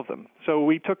almost all of them. So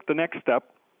we took the next step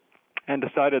and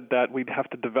decided that we'd have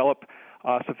to develop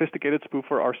a sophisticated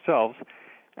spoofer ourselves.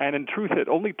 And in truth, it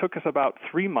only took us about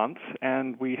 3 months,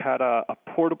 and we had a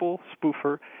portable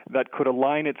spoofer that could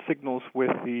align its signals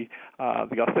with the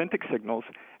authentic signals.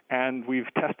 And we've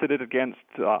tested it against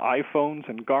iPhones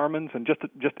and Garmins, and just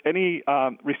any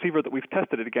receiver that we've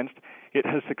tested it against, it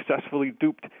has successfully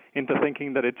duped into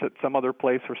thinking that it's at some other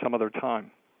place or some other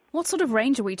time. What sort of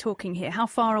range are we talking here? How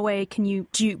far away can you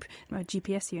dupe a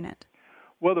GPS unit?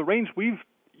 Well, the range we've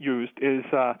used is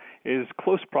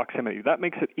close proximity. That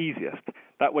makes it easiest.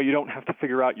 That way you don't have to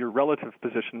figure out your relative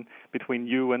position between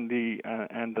you and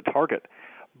the target.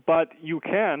 But you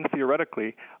can,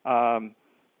 theoretically,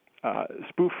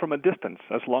 spoof from a distance,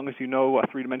 as long as you know a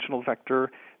three-dimensional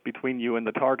vector between you and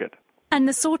the target. And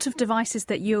the sort of devices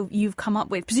that you've come up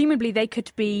with, presumably they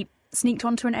could be sneaked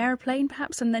onto an aeroplane,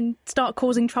 perhaps, and then start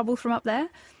causing trouble from up there?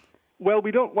 Well,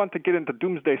 we don't want to get into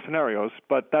doomsday scenarios,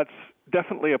 but that's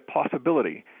definitely a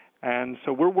possibility. And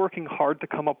so we're working hard to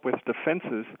come up with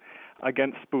defenses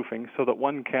against spoofing so that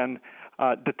one can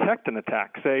detect an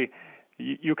attack. Say,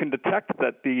 you can detect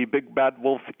that the big bad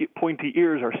wolf's pointy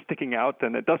ears are sticking out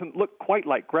and it doesn't look quite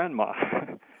like grandma.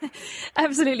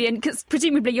 Absolutely, and because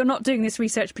presumably you're not doing this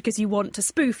research because you want to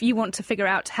spoof, you want to figure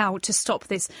out how to stop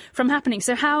this from happening.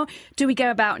 So how do we go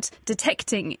about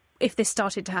detecting if this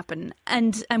started to happen,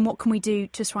 and what can we do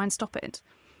to try and stop it?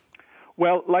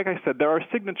 Well, like I said, there are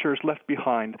signatures left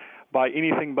behind by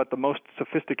anything but the most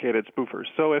sophisticated spoofers.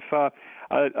 So if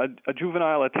a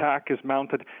juvenile attack is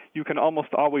mounted, you can almost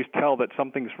always tell that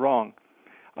something's wrong.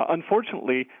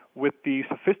 Unfortunately, with the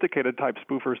sophisticated type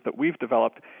spoofers that we've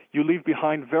developed, you leave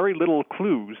behind very little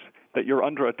clues that you're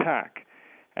under attack.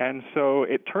 And so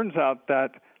it turns out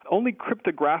that only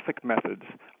cryptographic methods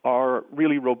are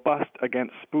really robust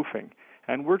against spoofing.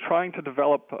 And we're trying to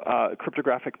develop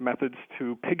cryptographic methods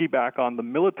to piggyback on the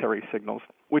military signals,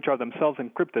 which are themselves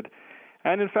encrypted.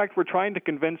 And in fact, we're trying to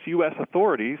convince U.S.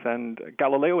 authorities and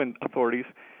Galileo authorities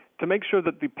to make sure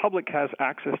that the public has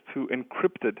access to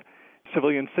encrypted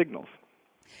civilian signals.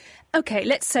 Okay,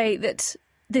 let's say that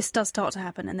this does start to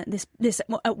happen and that this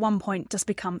at one point does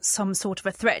become some sort of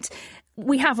a threat,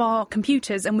 we have our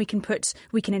computers and we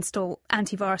can install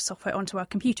antivirus software onto our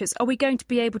computers. Are we going to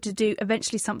be able to do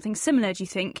eventually something similar, do you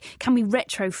think? Can we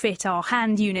retrofit our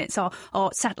hand units, our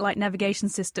satellite navigation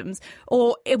systems,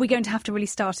 or are we going to have to really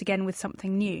start again with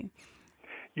something new?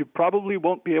 You probably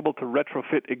won't be able to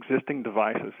retrofit existing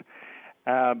devices.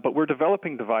 But we're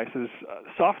developing devices,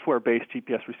 software-based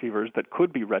GPS receivers that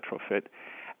could be retrofit,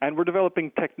 and we're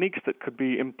developing techniques that could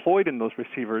be employed in those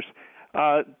receivers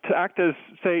to act as,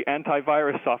 say,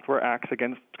 antivirus software acts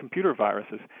against computer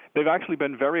viruses. They've actually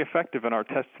been very effective in our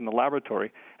tests in the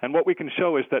laboratory, and what we can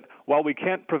show is that while we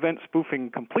can't prevent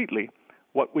spoofing completely,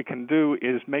 what we can do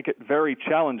is make it very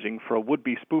challenging for a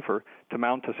would-be spoofer to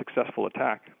mount a successful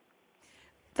attack.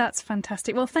 That's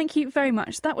fantastic. Well, thank you very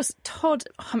much. That was Todd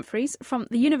Humphreys from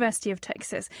the University of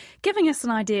Texas, giving us an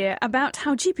idea about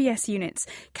how GPS units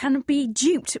can be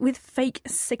duped with fake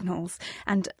signals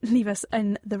and leave us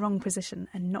in the wrong position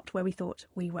and not where we thought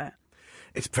we were.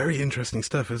 It's very interesting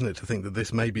stuff, isn't it, to think that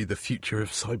this may be the future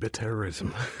of cyber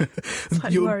terrorism. It's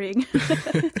quite worrying.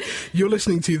 You're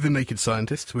listening to The Naked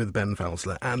Scientists with Ben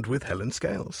Valsler and with Helen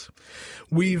Scales.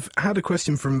 We've had a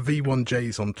question from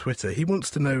V1Jays on Twitter. He wants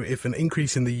to know if an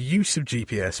increase in the use of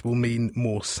GPS will mean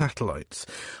more satellites.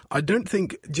 I don't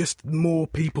think just more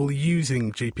people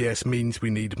using GPS means we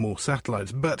need more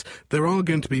satellites, but there are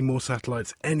going to be more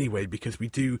satellites anyway because we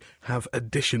do have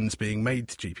additions being made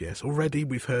to GPS. Already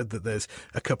we've heard that there's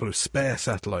a couple of spare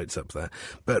satellites up there,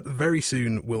 but very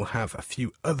soon we'll have a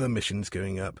few other missions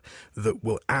going up that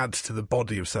will add to the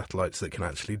body of satellites that can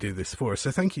actually do this for us.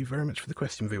 So thank you very much for the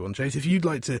question, V1Jays. If you'd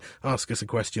like to ask us a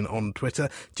question on Twitter,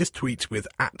 just tweet with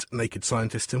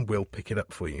 @NakedScientist and we'll pick it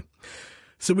up for you.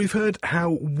 So we've heard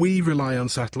how we rely on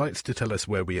satellites to tell us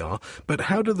where we are, but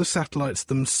how do the satellites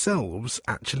themselves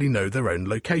actually know their own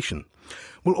location?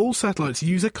 Well, all satellites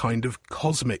use a kind of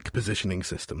cosmic positioning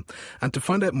system. And to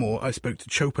find out more, I spoke to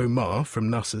Chopo Ma from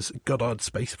NASA's Goddard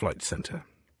Space Flight Center.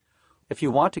 If you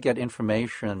want to get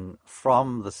information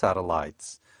from the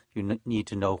satellites, you need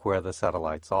to know where the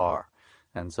satellites are.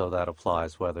 And so that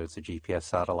applies whether it's a GPS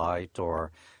satellite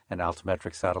or an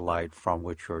altimetric satellite from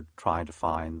which you're trying to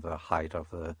find the height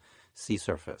of the sea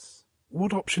surface.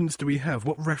 What options do we have?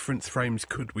 What reference frames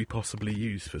could we possibly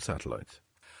use for satellites?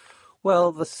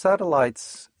 Well, the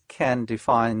satellites can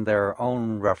define their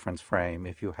own reference frame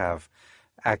if you have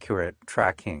accurate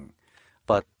tracking.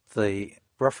 But the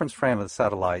reference frame of the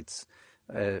satellites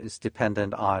is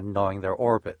dependent on knowing their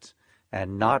orbit.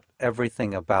 And not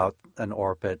everything about an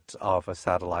orbit of a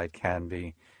satellite can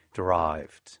be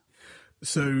derived.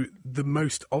 So the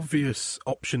most obvious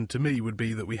option to me would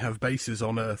be that we have bases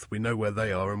on Earth, we know where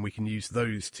they are, and we can use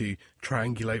those to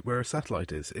triangulate where a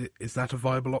satellite is. Is that a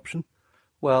viable option?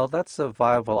 Well, that's a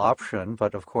viable option,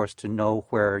 but of course to know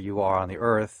where you are on the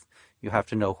Earth, you have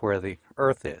to know where the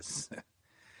Earth is.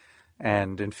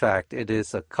 And in fact, it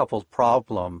is a coupled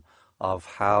problem of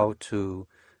how to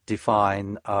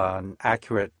define an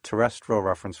accurate terrestrial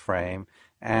reference frame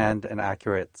and an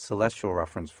accurate celestial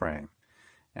reference frame.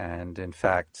 And in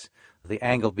fact, the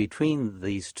angle between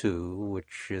these two,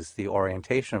 which is the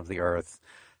orientation of the Earth,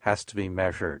 has to be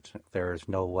measured. There is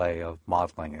no way of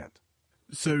modeling it.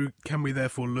 So can we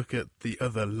therefore look at the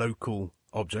other local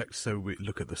objects? So we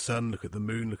look at the sun, look at the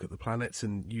moon, look at the planets,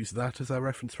 and use that as our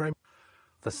reference frame?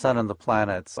 The sun and the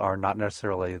planets are not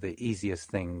necessarily the easiest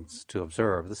things to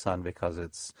observe. The sun because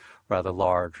it's rather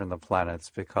large, and the planets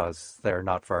because there are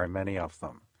not very many of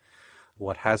them.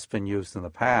 What has been used in the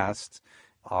past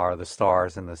are the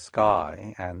stars in the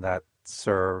sky, and that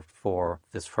served for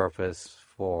this purpose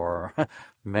for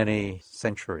many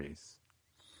centuries.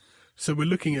 So we're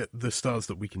looking at the stars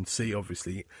that we can see,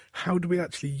 obviously. How do we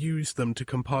actually use them to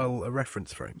compile a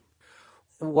reference frame?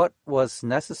 What was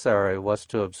necessary was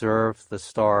to observe the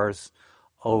stars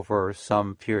over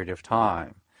some period of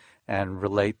time and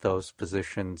relate those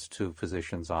positions to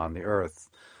positions on the Earth,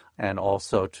 and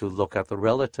also to look at the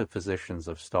relative positions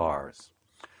of stars.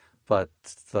 But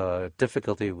the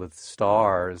difficulty with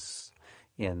stars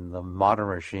in the modern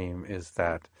regime is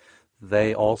that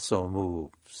they also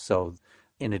move. So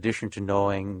in addition to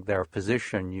knowing their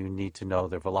position, you need to know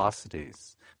their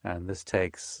velocities. And this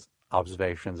takes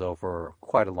observations over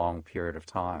quite a long period of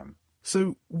time.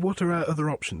 So what are our other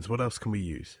options? What else can we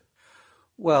use?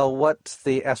 Well, what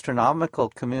the astronomical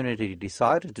community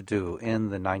decided to do in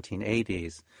the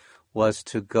 1980s was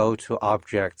to go to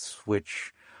objects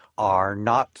which are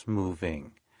not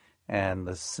moving. And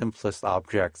the simplest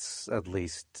objects, at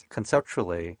least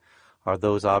conceptually, are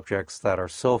those objects that are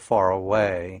so far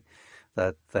away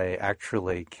that they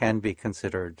actually can be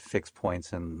considered fixed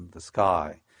points in the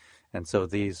sky. And so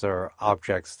these are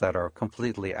objects that are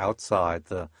completely outside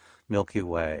the Milky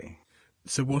Way.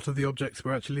 So what are the objects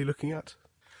we're actually looking at?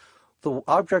 The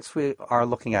objects we are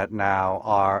looking at now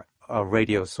are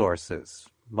radio sources,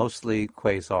 mostly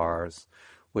quasars,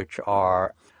 which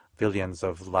are billions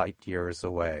of light years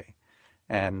away.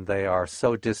 And they are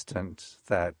so distant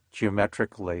that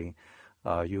geometrically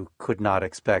you could not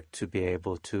expect to be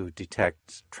able to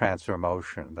detect transfer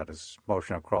motion, that is,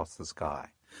 motion across the sky.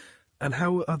 And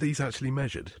how are these actually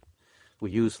measured?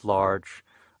 We use large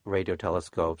radio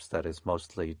telescopes that is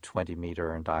mostly 20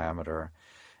 meter in diameter,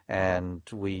 and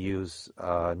we use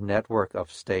a network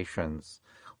of stations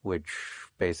which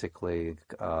basically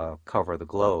cover the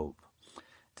globe.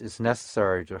 It is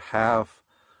necessary to have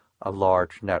a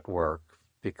large network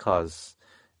because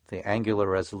the angular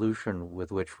resolution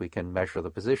with which we can measure the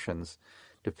positions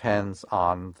depends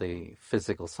on the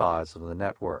physical size of the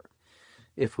network.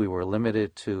 If we were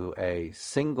limited to a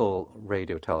single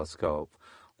radio telescope,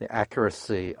 the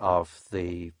accuracy of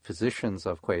the positions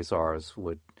of quasars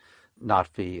would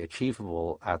not be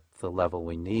achievable at the level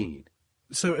we need.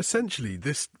 So essentially,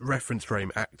 this reference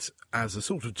frame acts as a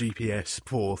sort of GPS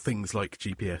for things like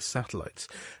GPS satellites.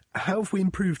 How have we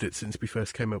improved it since we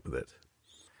first came up with it?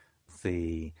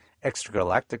 The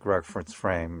extragalactic reference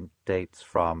frame dates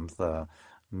from the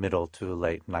middle to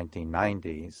late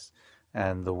 1990s,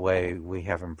 and the way we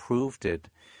have improved it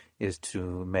is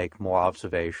to make more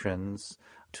observations,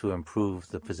 to improve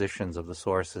the positions of the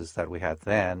sources that we had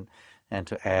then, and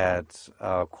to add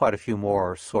quite a few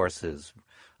more sources,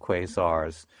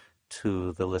 quasars,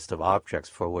 to the list of objects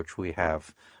for which we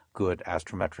have good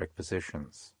astrometric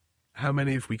positions. How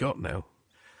many have we got now?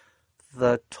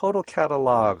 The total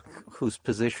catalog whose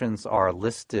positions are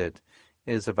listed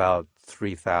is about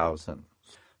 3,000.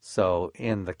 So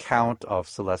in the count of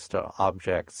celestial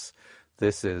objects,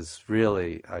 this is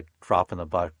really a drop in the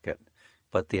bucket.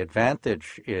 But the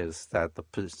advantage is that the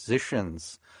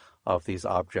positions of these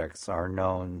objects are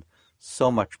known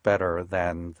so much better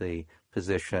than the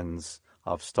positions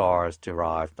of stars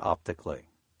derived optically.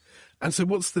 And so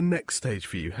what's the next stage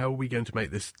for you? How are we going to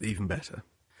make this even better?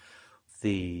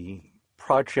 The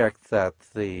project that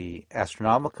the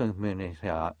astronomical community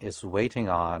is waiting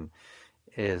on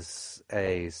is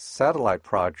a satellite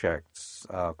project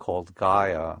called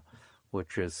Gaia,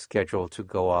 which is scheduled to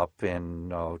go up in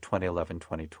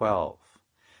 2011-2012.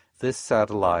 This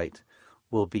satellite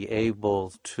will be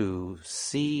able to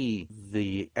see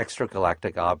the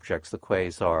extragalactic objects, the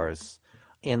quasars,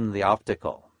 in the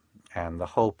optical. And the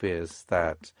hope is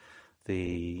that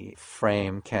the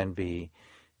frame can be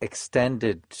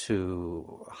extended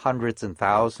to hundreds and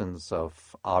thousands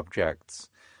of objects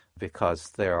because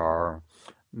there are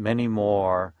many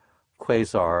more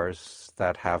quasars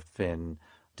that have been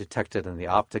detected in the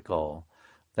optical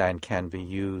than can be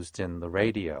used in the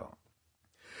radio.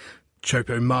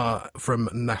 Chopo Ma from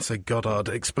NASA Goddard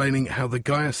explaining how the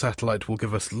Gaia satellite will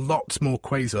give us lots more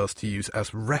quasars to use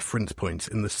as reference points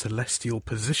in the celestial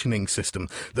positioning system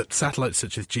that satellites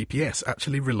such as GPS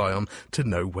actually rely on to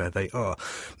know where they are.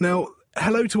 Now,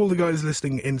 hello to all the guys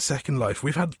listening in Second Life.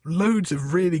 We've had loads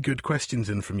of really good questions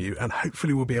in from you, and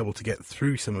hopefully we'll be able to get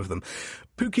through some of them.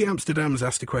 Pookie Amsterdam's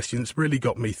asked a question that's really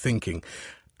got me thinking.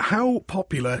 How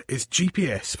popular is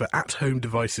GPS for at-home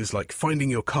devices like finding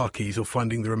your car keys or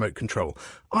finding the remote control?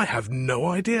 I have no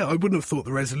idea. I wouldn't have thought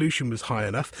the resolution was high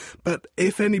enough. But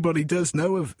if anybody does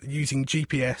know of using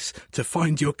GPS to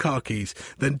find your car keys,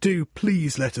 then do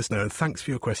please let us know. And thanks for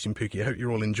your question, Pookie. I hope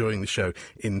you're all enjoying the show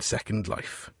in Second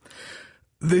Life.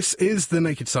 This is The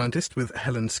Naked Scientist with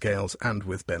Helen Scales and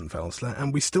with Ben Valsler,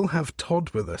 and we still have Todd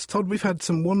with us. Todd, we've had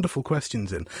some wonderful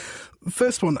questions in.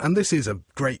 First one, and this is a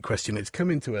great question, it's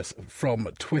coming to us from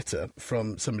Twitter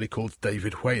from somebody called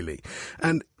David Whaley,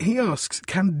 and he asks,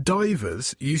 can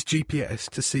divers use GPS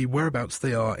to see whereabouts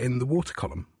they are in the water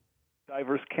column?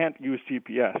 Divers can't use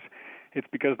GPS. It's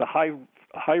because the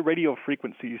high radio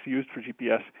frequencies used for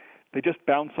GPS, they just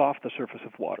bounce off the surface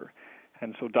of water.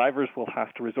 And so divers will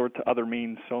have to resort to other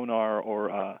means, sonar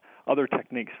or other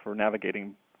techniques for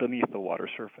navigating beneath the water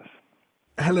surface.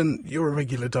 Helen, you're a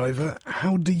regular diver.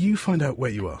 How do you find out where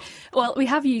you are? Well, we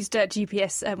have used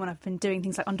GPS when I've been doing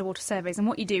things like underwater surveys, and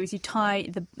what you do is you tie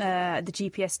the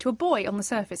GPS to a buoy on the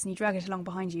surface and you drag it along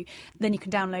behind you. Then you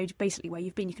can download basically where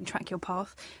you've been, you can track your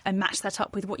path and match that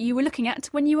up with what you were looking at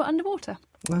when you were underwater.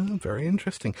 Well, very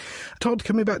interesting. Todd,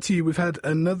 coming back to you, we've had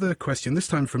another question, this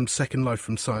time from Second Life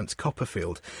from Science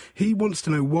Copperfield. He wants to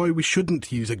know why we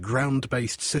shouldn't use a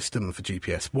ground-based system for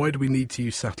GPS. Why do we need to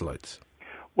use satellites?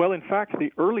 Well, in fact,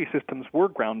 the early systems were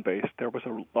ground-based. There was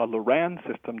a Loran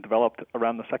system developed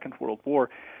around the Second World War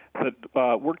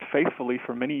that worked faithfully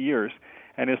for many years.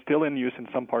 and is still in use in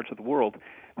some parts of the world.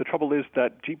 The trouble is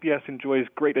that GPS enjoys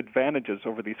great advantages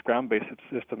over these ground-based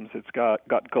systems. It's got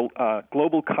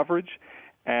global coverage,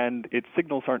 and its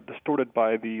signals aren't distorted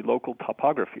by the local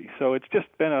topography. So it's just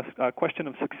been a question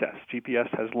of success. GPS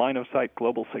has line-of-sight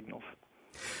global signals.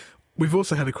 We've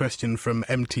also had a question from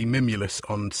MT Mimulus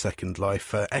on Second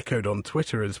Life, echoed on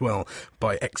Twitter as well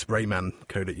by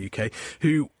xrayman.co.uk,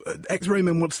 who,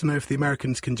 xrayman wants to know if the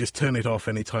Americans can just turn it off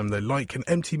anytime they like, and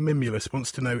MT Mimulus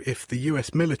wants to know if the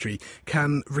US military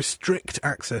can restrict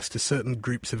access to certain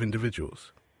groups of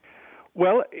individuals.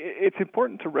 Well, it's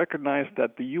important to recognize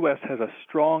that the U.S. has a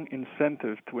strong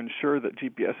incentive to ensure that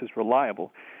GPS is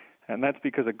reliable, and that's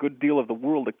because a good deal of the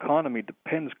world economy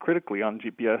depends critically on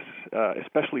GPS,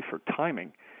 especially for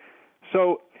timing.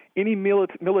 So any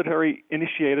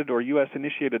military-initiated or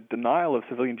U.S.-initiated denial of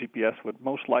civilian GPS would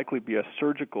most likely be a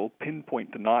surgical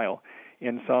pinpoint denial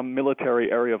in some military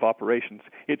area of operations.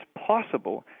 It's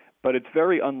possible, but it's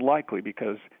very unlikely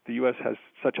because the U.S. has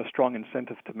such a strong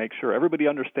incentive to make sure everybody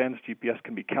understands GPS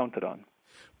can be counted on.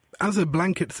 As a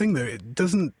blanket thing, though,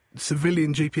 doesn't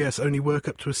civilian GPS only work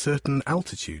up to a certain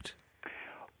altitude?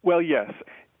 Well, yes.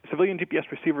 Civilian GPS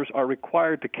receivers are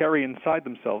required to carry inside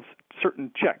themselves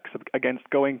certain checks against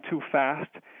going too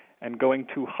fast and going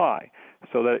too high,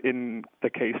 so that in the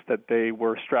case that they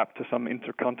were strapped to some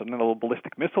intercontinental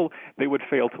ballistic missile, they would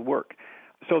fail to work.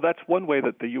 So that's one way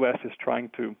that the U.S. is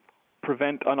trying to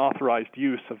prevent unauthorized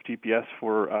use of GPS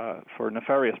for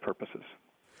nefarious purposes.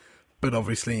 But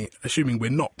obviously, assuming we're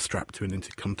not strapped to an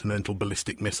intercontinental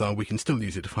ballistic missile, we can still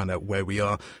use it to find out where we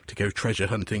are, to go treasure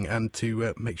hunting, and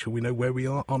to make sure we know where we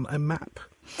are on a map.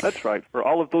 That's right, for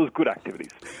all of those good activities.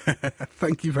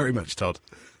 Thank you very much, Todd.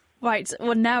 Right,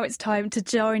 well now it's time to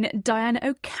join Diane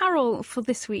O'Carroll for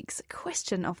this week's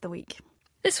Question of the Week.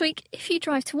 This week, if you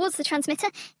drive towards the transmitter,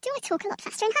 do I talk a lot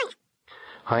faster and higher?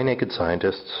 Hi, Naked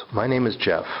Scientists. My name is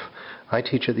Jeff. I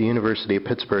teach at the University of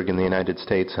Pittsburgh in the United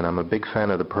States, and I'm a big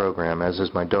fan of the program, as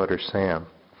is my daughter Sam.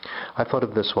 I thought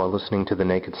of this while listening to the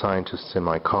Naked Scientists in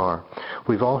my car.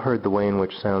 We've all heard the way in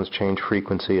which sounds change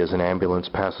frequency as an ambulance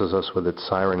passes us with its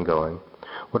siren going.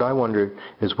 What I wonder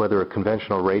is whether a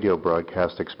conventional radio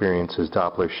broadcast experiences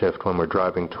Doppler shift when we're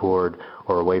driving toward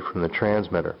or away from the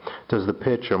transmitter. Does the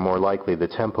pitch, or more likely the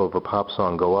tempo of a pop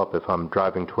song, go up if I'm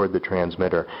driving toward the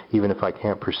transmitter, even if I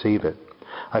can't perceive it?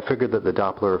 I figured that the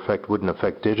Doppler effect wouldn't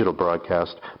affect digital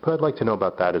broadcast, but I'd like to know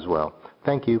about that as well.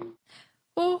 Thank you.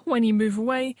 Or when you move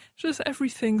away, does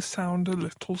everything sound a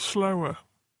little slower?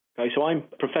 Okay, so I'm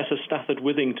Professor Stafford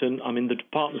Withington. I'm in the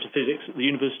Department of Physics at the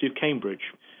University of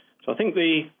Cambridge. So I think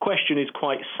the question is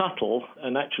quite subtle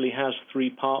and actually has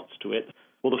three parts to it.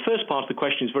 Well, the first part of the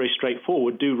question is very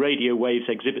straightforward. Do radio waves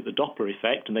exhibit the Doppler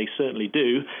effect? And they certainly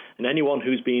do. And anyone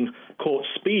who's been caught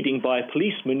speeding by a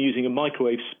policeman using a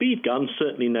microwave speed gun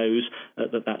certainly knows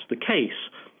that that's the case.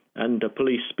 And a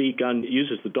police speed gun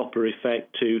uses the Doppler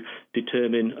effect to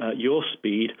determine your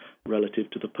speed relative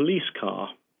to the police car.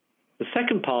 The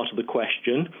second part of the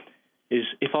question is,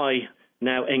 if I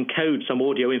now encode some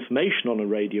audio information on a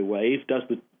radio wave, does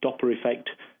the Doppler effect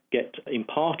get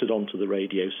imparted onto the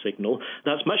radio signal?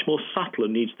 That's much more subtle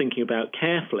and needs thinking about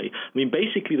carefully. I mean,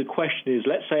 basically the question is,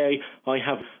 let's say I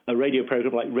have a radio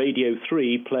program like Radio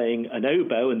 3 playing an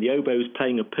oboe, and the oboe is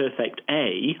playing a perfect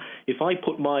A. If I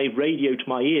put my radio to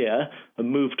my ear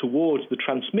and move towards the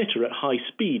transmitter at high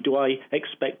speed, do I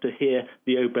expect to hear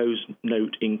the oboe's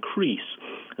note increase?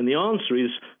 And the answer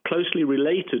is closely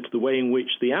related to the way in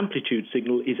which the amplitude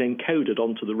signal is encoded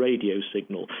onto the radio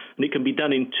signal. And it can be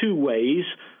done in two ways.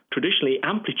 Traditionally,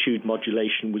 amplitude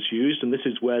modulation was used, and this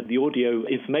is where the audio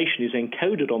information is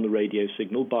encoded on the radio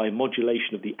signal by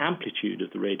modulation of the amplitude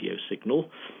of the radio signal.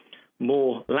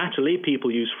 More latterly, people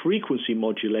use frequency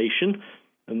modulation,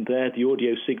 and there the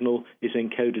audio signal is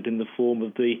encoded in the form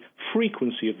of the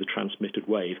frequency of the transmitted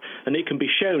wave. And it can be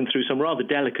shown through some rather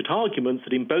delicate arguments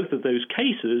that in both of those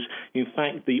cases, in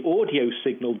fact, the audio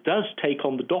signal does take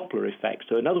on the Doppler effect.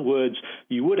 So in other words,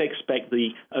 you would expect the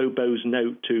oboe's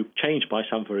note to change by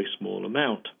some very small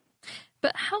amount.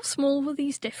 But how small will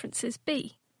these differences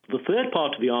be? The third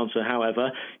part of the answer,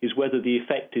 however, is whether the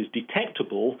effect is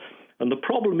detectable. And the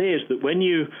problem is that when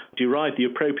you derive the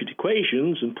appropriate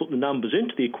equations and put the numbers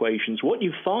into the equations, what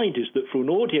you find is that for an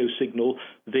audio signal,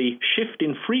 the shift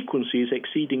in frequency is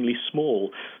exceedingly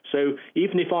small. So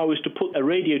even if I was to put a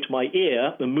radio to my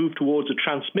ear and move towards a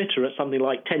transmitter at something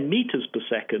like 10 meters per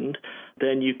second,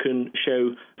 then you can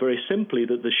show very simply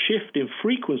that the shift in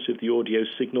frequency of the audio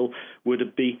signal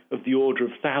would be of the order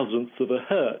of thousandths of a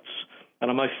hertz. And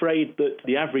I'm afraid that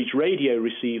the average radio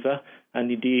receiver,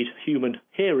 and indeed human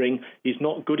hearing, is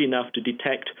not good enough to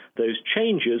detect those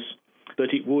changes.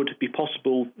 that it would be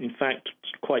possible, in fact,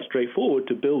 quite straightforward,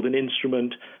 to build an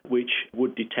instrument which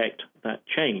would detect that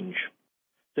change.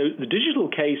 So the digital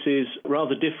case is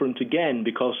rather different again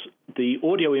because the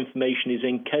audio information is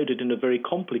encoded in a very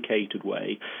complicated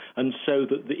way. And so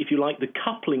that, if you like, the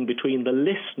coupling between the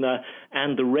listener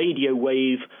and the radio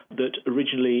wave that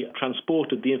originally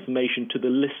transported the information to the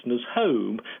listener's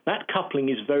home, that coupling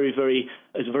is a very, very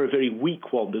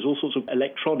weak one. There's all sorts of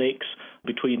electronics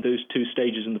between those two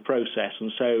stages in the process.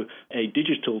 And so a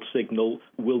digital signal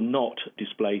will not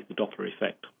display the Doppler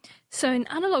effect. So in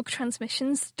analogue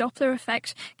transmissions, the Doppler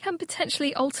effect can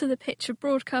potentially alter the pitch of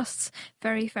broadcasts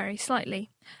very, very slightly.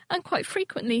 And quite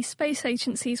frequently, space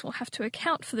agencies will have to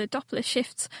account for the Doppler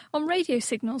shifts on radio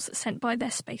signals sent by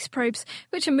their space probes,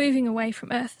 which are moving away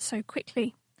from Earth so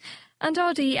quickly. And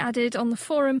RD added on the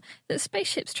forum that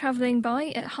spaceships travelling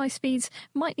by at high speeds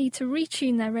might need to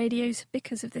retune their radios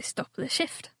because of this Doppler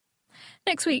shift.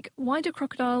 Next week, why do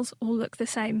crocodiles all look the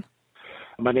same?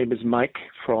 My name is Mike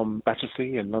from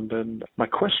Battersea in London. My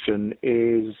question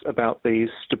is about the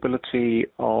stability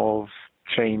of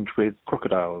change with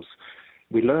crocodiles.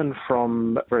 We learn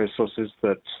from various sources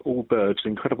that all birds,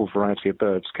 an incredible variety of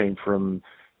birds, came from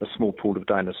a small pool of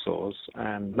dinosaurs,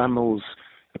 and mammals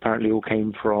apparently all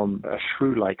came from a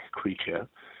shrew-like creature.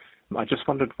 I just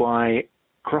wondered why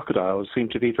crocodiles seem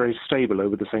to be very stable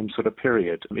over the same sort of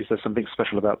period. Is there something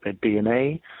special about their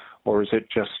DNA, or is it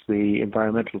just the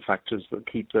environmental factors that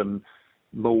keep them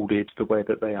moulded the way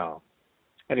that they are?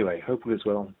 Anyway, hope all is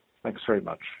well. Thanks very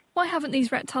much. Why haven't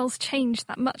these reptiles changed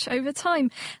that much over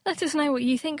time? Let us know what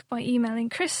you think by emailing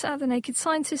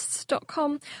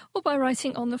chris@thenakedscientists.com or by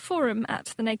writing on the forum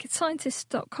at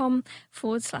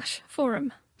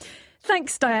thenakedscientists.com/forum.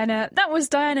 Thanks, Diana. That was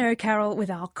Diana O'Carroll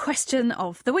with our question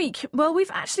of the week. Well,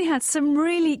 we've actually had some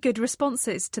really good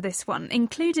responses to this one,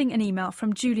 including an email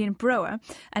from Julian Brower,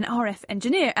 an RF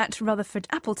engineer at Rutherford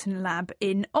Appleton Lab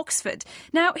in Oxford.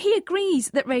 Now, he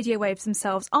agrees that radio waves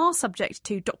themselves are subject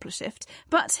to Doppler shift,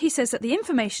 but he says that the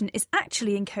information is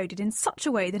actually encoded in such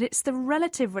a way that it's the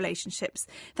relative relationships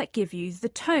that give you the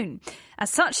tone.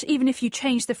 As such, even if you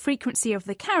change the frequency of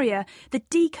the carrier, the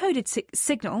decoded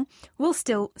signal will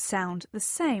still sound the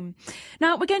same.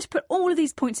 Now, we're going to put all of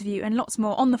these points of view and lots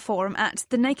more on the forum at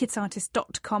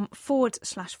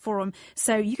thenakedscientist.com/forum,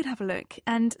 so you can have a look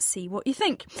and see what you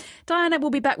think. Diana will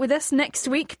be back with us next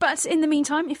week, but in the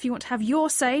meantime, if you want to have your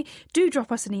say, do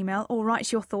drop us an email or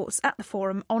write your thoughts at the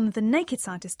forum on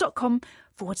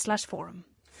thenakedscientist.com/forum.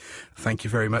 Thank you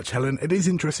very much, Helen. It is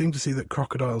interesting to see that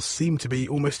crocodiles seem to be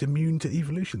almost immune to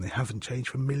evolution. They haven't changed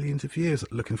for millions of years.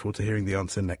 Looking forward to hearing the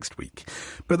answer next week.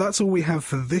 But that's all we have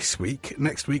for this week.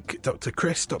 Next week, Dr.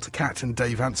 Chris, Dr. Kat and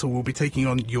Dave Ansell will be taking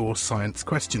on your science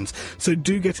questions. So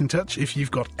do get in touch if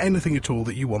you've got anything at all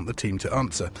that you want the team to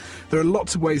answer. There are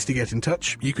lots of ways to get in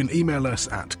touch. You can email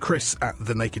us at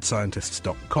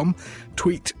chris@thenakedscientists.com,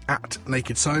 tweet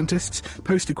 @nakedscientists,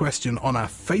 post a question on our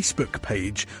Facebook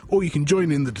page, or you can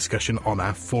join in the discussion on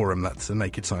our forum. That's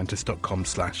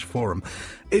thenakedscientist.com/forum.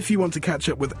 If you want to catch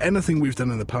up with anything we've done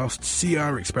in the past, see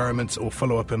our experiments, or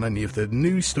follow up on any of the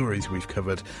news stories we've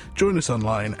covered, join us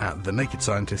online at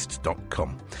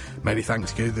thenakedscientists.com. Many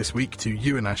thanks go this week to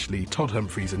Ewan Ashley, Todd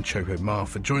Humphreys and Choco Ma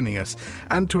for joining us,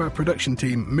 and to our production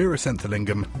team, Mira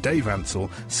Senthalingam, Dave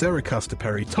Ansell, Sarah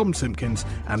Castor-Perry, Tom Simpkins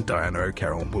and Diana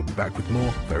O'Carroll. We'll be back with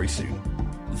more very soon.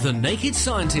 The Naked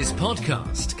Scientist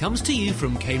podcast comes to you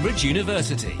from Cambridge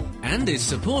University and is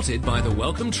supported by the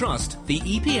Wellcome Trust, the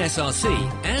EPSRC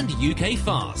and UK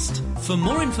FAST. For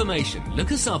more information,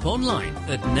 look us up online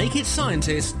at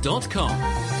nakedscientist.com.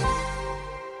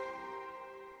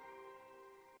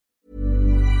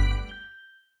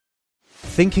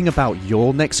 Thinking about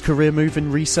your next career move in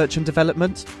research and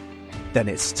development? Then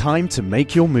it's time to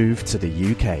make your move to the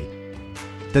UK.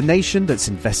 The nation that's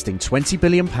investing £20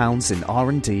 billion in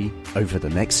R&D over the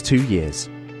next 2 years.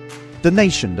 The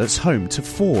nation that's home to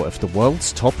 4 of the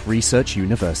world's top research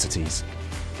universities.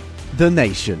 The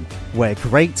nation where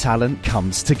great talent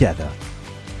comes together.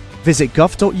 Visit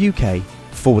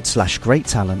gov.uk/great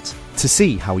talent to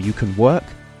see how you can work,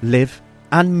 live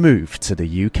and move to the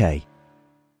UK.